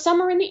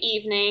 Some are in the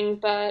evening,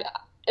 but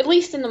at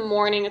least in the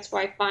morning, it's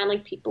where I find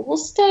like people will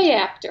stay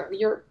after.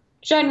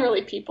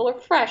 Generally people are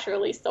fresh, or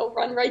at least they'll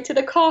run right to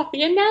the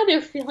coffee and now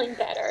they're feeling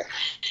better.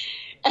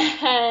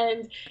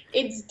 And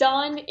it's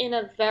done in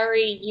a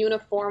very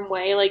uniform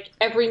way. Like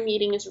every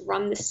meeting is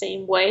run the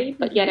same way,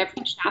 but yet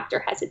every chapter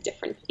has a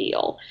different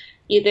feel.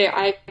 Either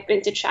I've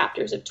been to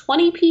chapters of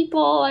 20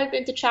 people, I've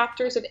been to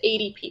chapters of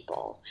 80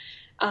 people.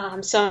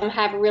 Some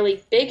have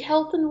really big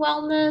health and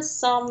wellness,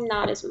 some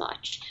not as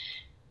much.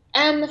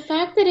 And the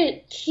fact that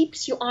it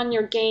keeps you on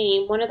your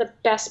game, one of the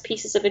best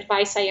pieces of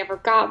advice I ever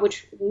got,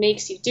 which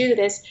makes you do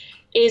this,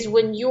 is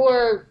when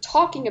you're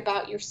talking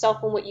about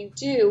yourself and what you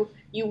do,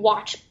 you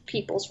watch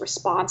people's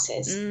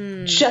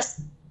responses.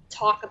 Just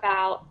talk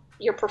about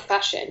your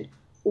profession.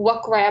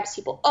 What grabs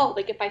people? Oh,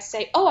 like if I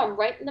say, oh, I'm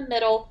right in the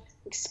middle,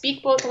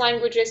 speak both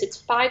languages, it's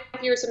 5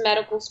 years of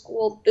medical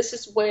school, this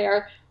is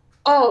where,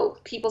 oh,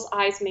 people's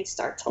eyes may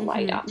start to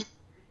light up.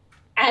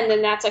 And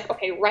then that's like,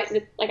 okay,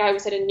 like I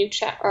was at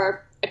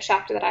a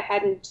chapter that I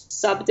hadn't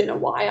subbed in a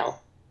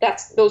while.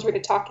 Those were the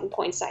talking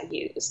points I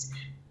used.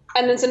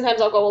 And then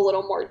sometimes I'll go a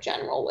little more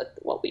general with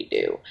what we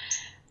do.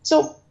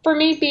 So for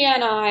me,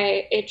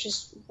 BNI, it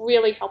just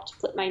really helped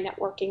flip my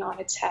networking on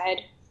its head.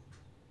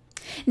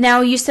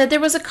 Now, you said there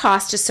was a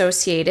cost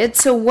associated.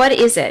 So what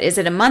is it? Is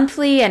it a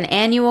monthly, an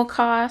annual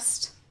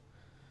cost?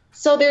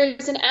 So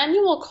there's an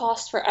annual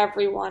cost for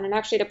everyone, and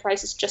actually the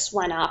prices just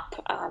went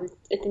up. I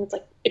think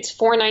it's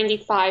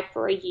 $4.95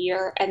 for a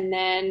year, and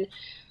then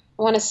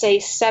I want to say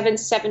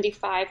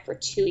 $7.75 for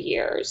 2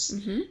 years.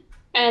 Mm-hmm.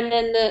 And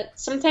then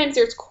sometimes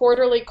there's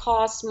quarterly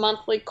costs,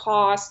 monthly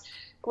costs.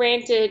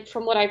 Granted,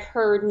 from what I've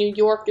heard, New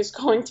York is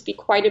going to be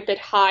quite a bit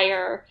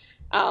higher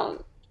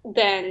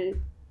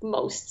than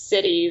most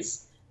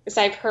cities, because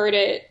I've heard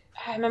it.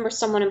 I remember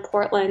someone in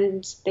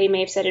Portland, they may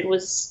have said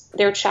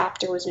their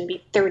chapter was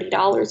maybe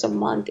 $30 a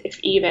month, if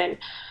even.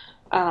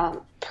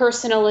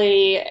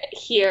 Personally,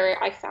 here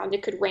I found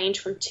it could range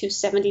from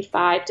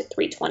 $275 to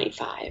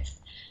 $325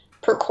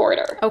 per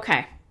quarter.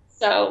 Okay.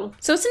 So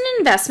it's an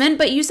investment,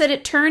 but you said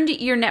it turned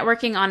your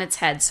networking on its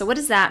head. So what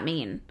does that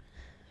mean?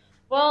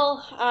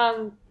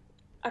 Well,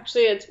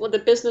 actually, it's the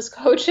business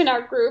coach in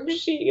our group.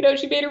 She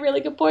made a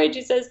really good point.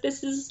 She says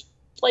this is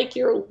like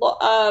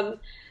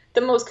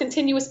the most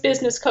continuous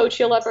business coach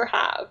you'll ever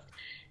have.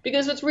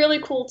 Because what's really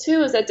cool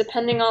too is that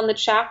depending on the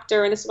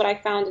chapter, and this is what I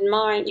found in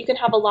mine, you can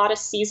have a lot of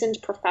seasoned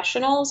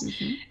professionals.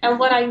 Mm-hmm. And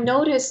what I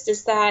noticed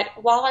is that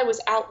while I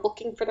was out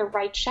looking for the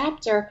right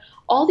chapter,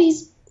 all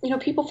these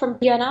people from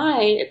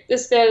BNI,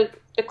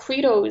 the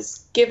credo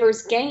is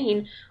givers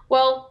gain.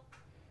 Well,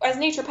 as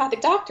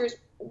naturopathic doctors,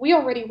 we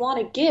already want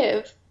to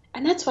give.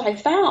 And that's what I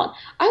found.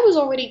 I was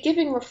already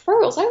giving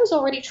referrals. I was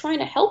already trying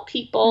to help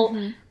people.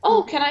 Mm-hmm.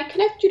 Oh, can I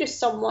connect you to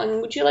someone?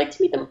 Would you like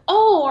to meet them?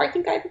 Oh, I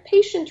think I have a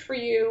patient for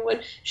you.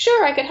 And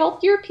sure, I could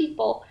help your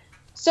people.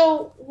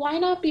 So why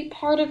not be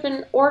part of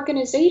an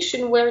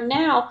organization where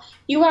now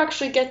you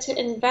actually get to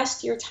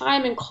invest your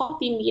time in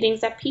coffee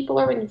meetings that people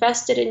are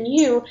invested in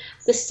you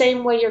the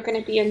same way you're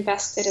going to be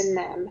invested in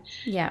them.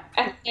 Yeah.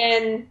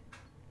 And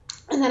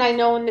and then I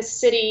know in the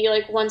city,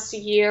 like once a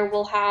year,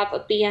 we'll have a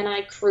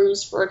BNI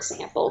cruise, for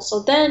example. So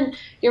then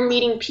you're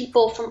meeting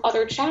people from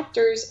other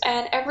chapters,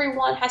 and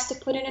everyone has to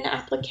put in an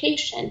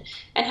application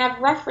and have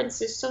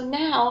references. So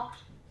now,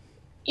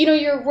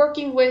 you're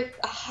working with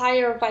a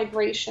higher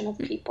vibration of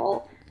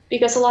people.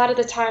 Because a lot of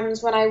the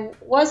times when I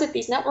was at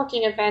these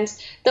networking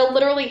events, they'll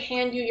literally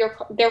hand you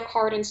their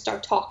card and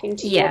start talking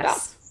to you about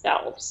Yes.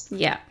 themselves.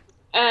 Yeah.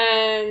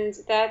 And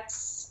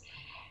that's,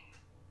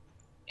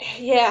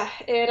 yeah,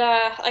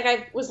 like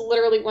I was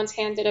literally once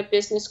handed a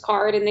business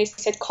card and they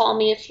said, call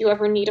me if you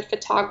ever need a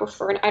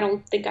photographer. And I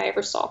don't think I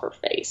ever saw her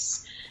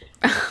face.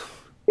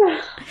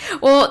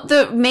 Well,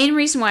 the main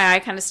reason why I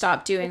kind of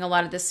stopped doing a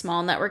lot of the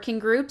small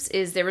networking groups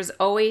is there was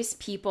always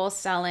people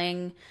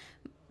selling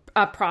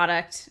a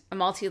product, a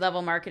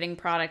multi-level marketing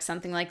product,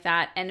 something like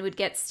that, and would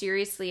get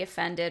seriously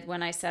offended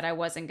when I said I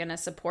wasn't going to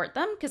support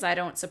them because I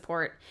don't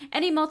support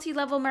any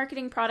multi-level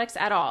marketing products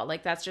at all.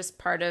 Like that's just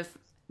part of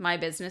my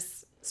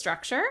business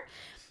structure.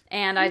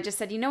 And I just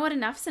said, you know what,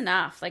 enough's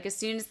enough. Like as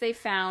soon as they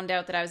found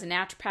out that I was a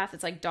naturopath,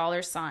 it's like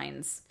dollar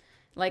signs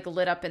like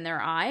lit up in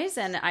their eyes.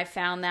 And I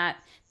found that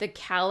the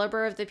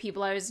caliber of the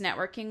people I was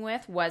networking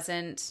with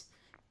wasn't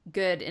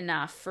good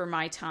enough for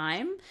my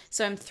time.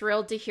 So I'm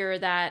thrilled to hear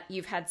that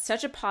you've had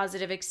such a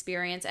positive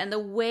experience, and the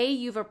way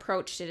you've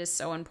approached it is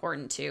so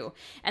important too.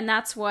 And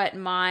that's what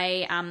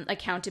my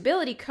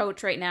accountability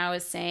coach right now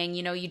is saying.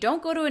 You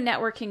don't go to a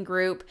networking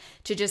group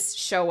to just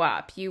show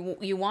up. You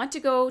want to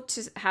go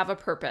to have a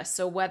purpose.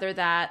 So whether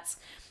that's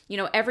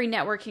every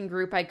networking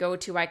group I go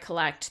to, I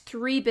collect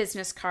 3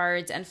 business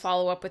cards and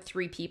follow up with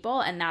 3 people,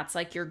 and that's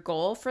like your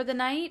goal for the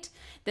night,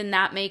 then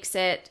that makes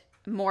it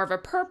more of a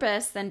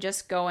purpose than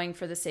just going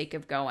for the sake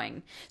of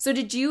going. So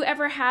did you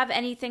ever have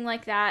anything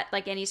like that,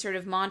 like any sort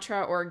of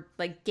mantra or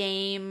like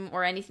game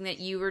or anything that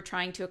you were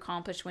trying to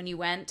accomplish when you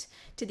went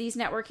to these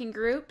networking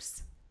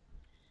groups?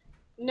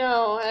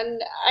 No,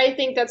 and I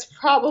think that's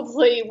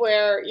probably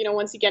where,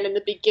 once again, in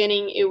the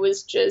beginning, it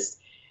was just,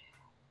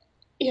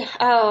 yeah,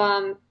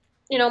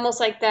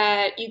 almost like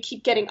that you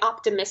keep getting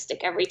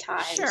optimistic every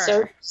time. So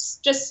Sure.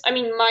 just, I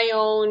mean, my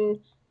own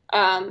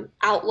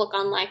outlook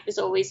on life has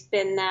always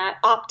been that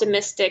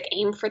optimistic,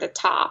 aim for the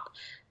top.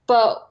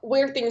 But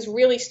where things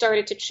really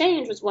started to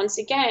change was once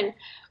again,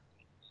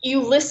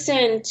 you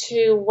listen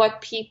to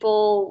what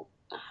people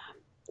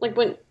like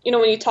when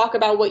you talk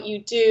about what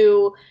you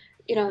do,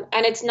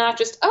 and it's not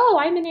just, oh,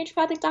 I'm a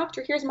naturopathic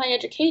doctor, here's my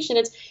education.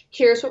 It's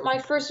here's what my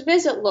first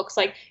visit looks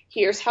like.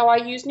 Here's how I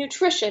use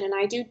nutrition, and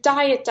I do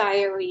diet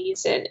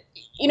diaries, and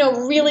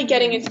really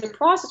getting into the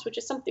process, which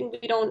is something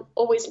we don't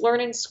always learn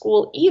in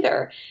school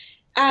either.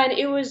 And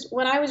it was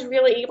when I was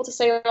really able to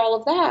say all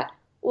of that.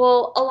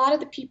 Well, a lot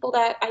of the people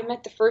that I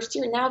met the first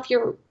year, now if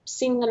you're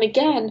seeing them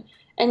again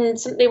and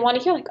they want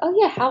to hear like, oh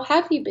yeah, how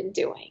have you been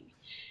doing?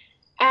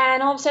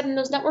 And all of a sudden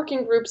those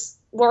networking groups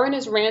weren't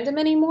as random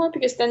anymore,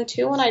 because then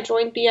too, when I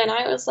joined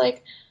BNI, I was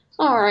like,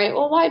 all right,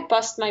 well, why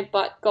bust my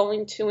butt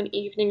going to an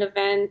evening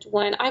event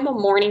when I'm a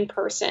morning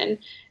person?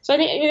 So I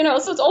think,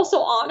 so it's also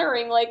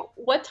honoring, like,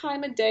 what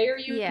time of day are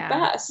you Yeah.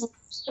 best?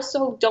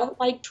 Also don't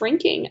like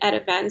drinking at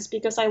events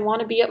because I want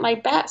to be at my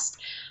best.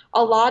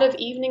 A lot of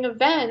evening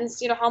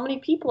events, how many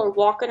people are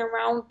walking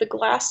around with the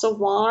glass of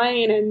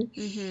wine and,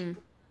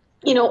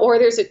 Mm-hmm. or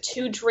there's a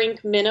 2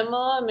 drink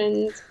minimum,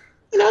 and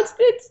it's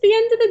the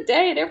end of the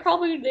day. They're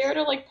probably there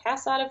to like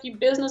pass out a few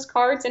business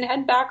cards and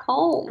head back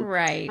home.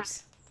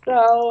 Right.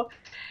 So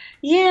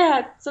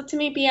yeah, so to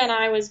me,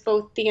 BNI was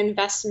both the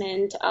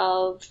investment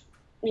of,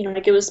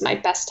 like it was my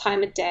best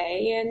time of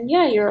day, and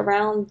yeah, you're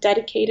around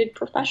dedicated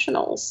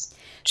professionals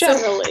So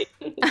generally.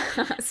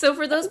 so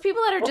for those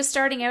people that are just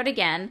starting out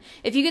again,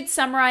 if you could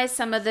summarize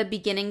some of the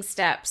beginning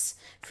steps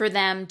for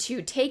them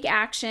to take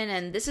action,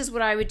 and this is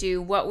what I would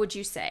do, what would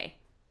you say?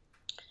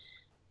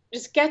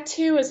 Just get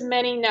to as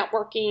many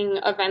networking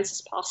events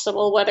as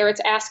possible, whether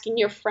it's asking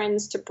your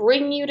friends to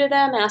bring you to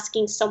them,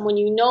 asking someone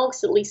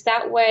because at least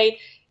that way,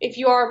 if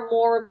you are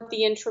more of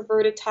the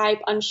introverted type,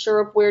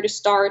 unsure of where to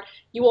start,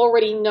 you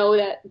already know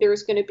that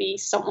there's going to be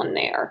someone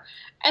there.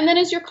 And then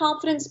as your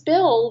confidence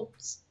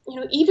builds,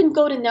 even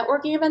go to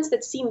networking events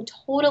that seem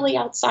totally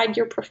outside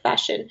your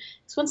profession.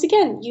 Because once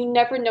again, you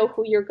never know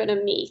who you're going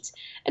to meet.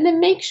 And then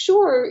make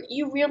sure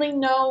you really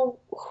know,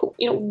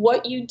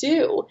 what you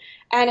do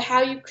and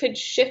how you could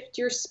shift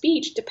your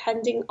speech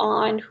depending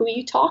on who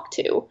you talk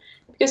to.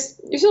 Because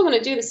you're still going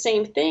to do the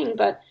same thing,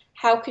 but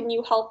how can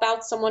you help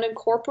out someone in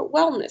corporate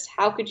wellness?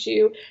 How could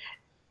you,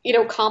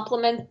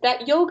 compliment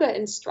that yoga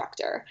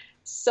instructor?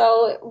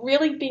 So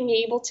really being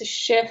able to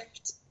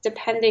shift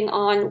depending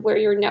on where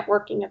your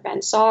networking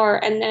events are,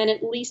 and then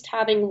at least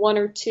having one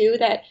or two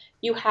that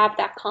you have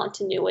that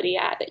continuity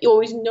at, that you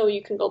always know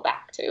you can go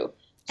back to. So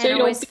And you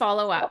don't always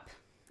follow up.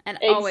 And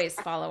always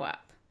exactly. follow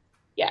up.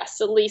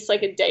 Yes, at least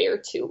like a day or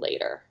two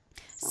later.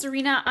 So.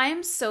 Serena, I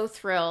am so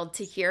thrilled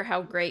to hear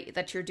how great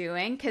that you're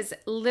doing, because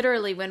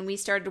literally when we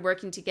started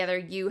working together,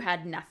 you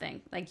had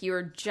nothing. Like, you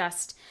were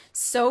just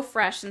so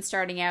fresh and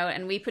starting out,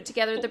 and we put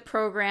together the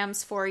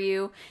programs for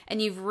you,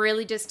 and you've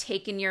really just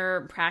taken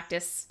your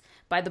practice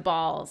by the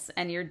balls,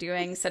 and you're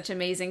doing such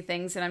amazing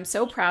things, and I'm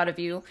so proud of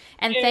you.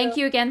 And thank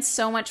you again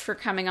so much for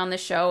coming on the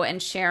show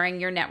and sharing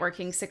your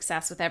networking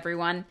success with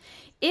everyone.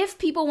 If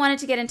people wanted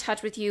to get in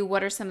touch with you,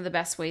 what are some of the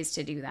best ways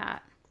to do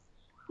that?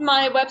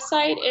 My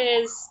website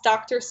is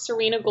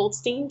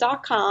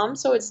drserenagoldstein.com.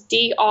 So it's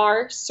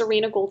Dr.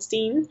 Serena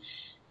Goldstein.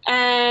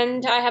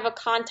 And I have a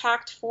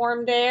contact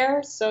form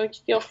there. So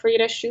feel free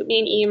to shoot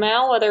me an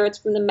email, whether it's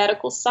from the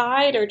medical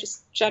side or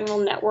just general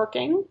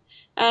networking.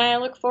 And I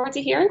look forward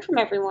to hearing from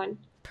everyone.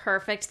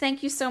 Perfect.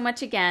 Thank you so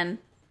much again.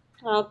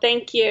 Oh,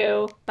 thank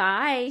you.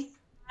 Bye.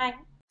 Bye.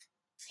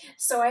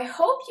 So I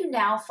hope you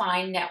now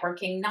find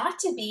networking not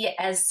to be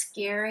as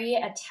scary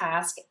a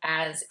task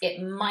as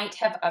it might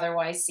have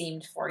otherwise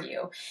seemed for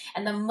you.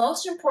 And the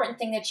most important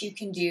thing that you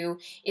can do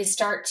is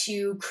start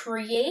to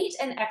create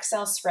an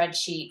Excel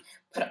spreadsheet.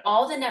 Put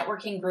all the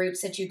networking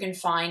groups that you can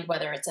find,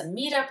 whether it's a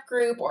meetup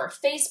group or a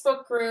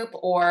Facebook group,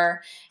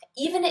 or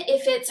even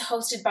if it's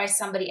hosted by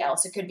somebody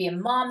else. It could be a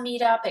mom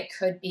meetup, it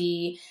could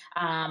be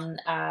a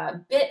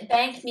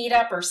bank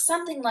meetup or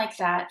something like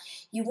that.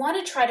 You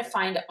want to try to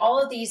find all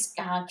of these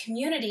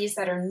communities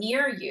that are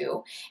near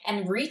you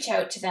and reach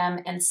out to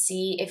them and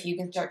see if you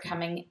can start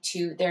coming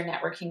to their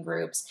networking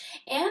groups.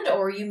 And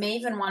or you may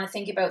even want to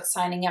think about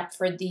signing up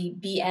for the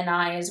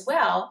BNI as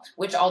well,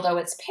 which, although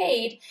it's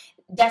paid,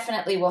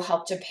 definitely will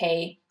help to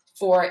pay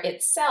for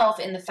itself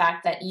in the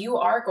fact that you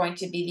are going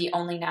to be the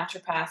only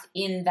naturopath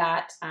in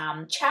that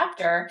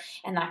chapter,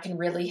 and that can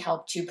really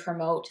help to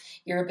promote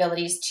your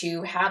abilities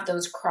to have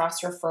those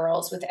cross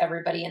referrals with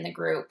everybody in the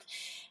group.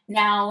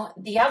 Now,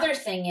 the other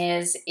thing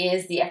is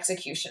the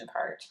execution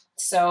part.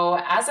 So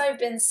as I've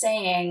been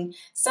saying,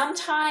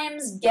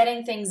 sometimes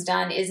getting things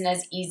done isn't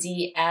as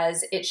easy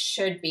as it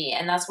should be,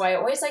 and that's why I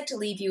always like to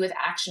leave you with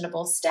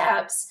actionable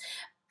steps,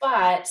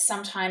 but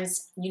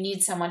sometimes you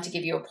need someone to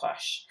give you a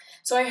push.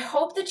 So I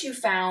hope that you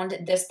found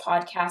this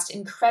podcast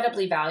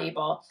incredibly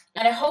valuable,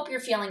 and I hope you're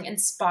feeling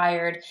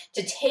inspired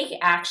to take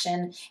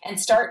action and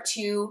start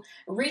to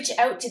reach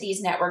out to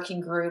these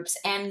networking groups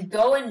and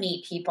go and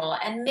meet people.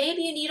 And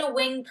maybe you need a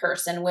wing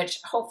person, which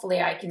hopefully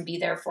I can be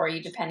there for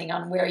you depending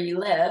on where you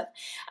live.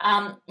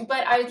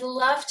 But I'd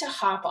love to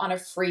hop on a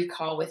free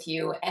call with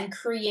you and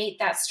create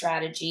that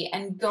strategy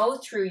and go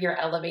through your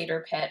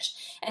elevator pitch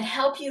and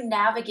help you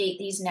navigate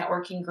these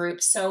networking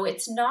groups so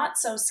it's not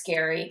so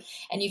scary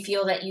and you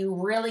feel that you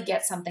really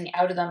get something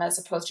out of them, as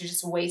opposed to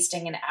just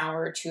wasting an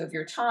hour or two of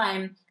your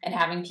time and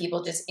having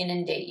people just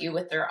inundate you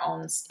with their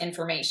own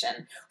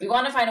information. We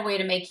want to find a way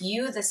to make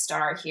you the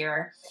star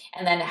here,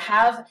 and then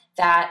have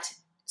that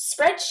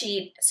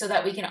spreadsheet so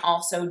that we can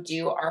also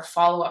do our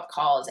follow-up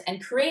calls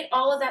and create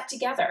all of that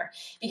together.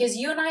 Because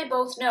you and I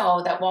both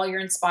know that while you're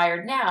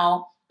inspired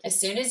now, as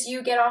soon as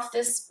you get off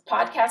this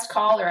podcast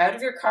call or out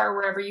of your car,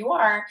 wherever you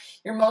are,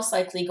 you're most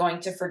likely going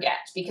to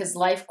forget, because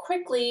life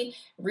quickly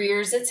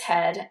rears its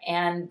head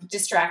and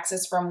distracts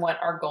us from what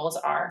our goals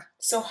are.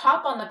 So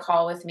hop on the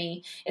call with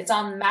me. It's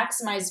on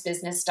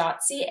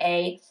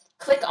maximizebusiness.ca.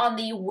 Click on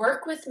the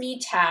Work With Me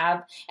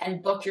tab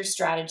and book your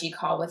strategy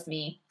call with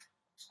me.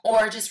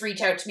 Or just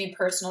reach out to me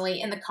personally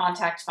in the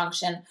contact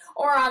function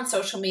or on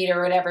social media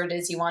or whatever it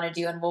is you want to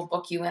do, and we'll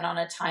book you in on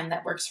a time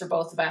that works for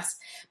both of us.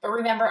 But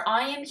remember,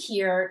 I am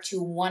here to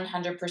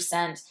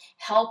 100%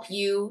 help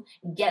you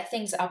get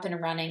things up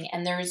and running,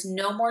 and there is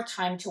no more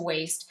time to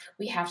waste.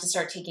 We have to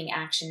start taking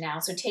action now.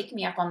 So take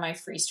me up on my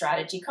free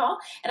strategy call,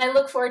 and I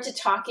look forward to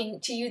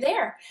talking to you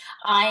there.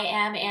 I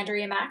am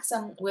Andrea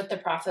Maxim with the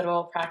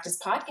Profitable Practice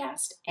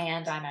Podcast,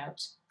 and I'm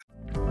out.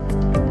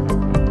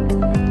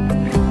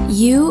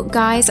 You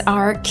guys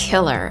are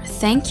killer.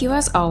 Thank you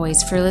as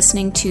always for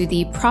listening to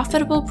the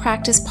Profitable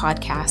Practice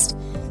Podcast.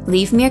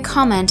 Leave me a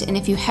comment, and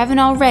if you haven't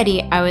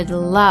already, I would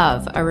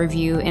love a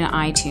review in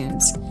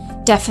iTunes.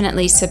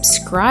 Definitely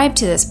subscribe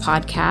to this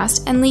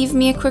podcast and leave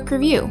me a quick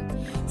review.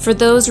 For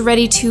those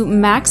ready to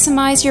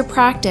maximize your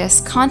practice,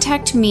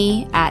 contact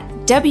me at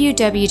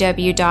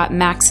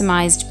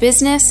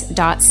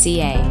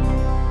www.maximizedbusiness.ca.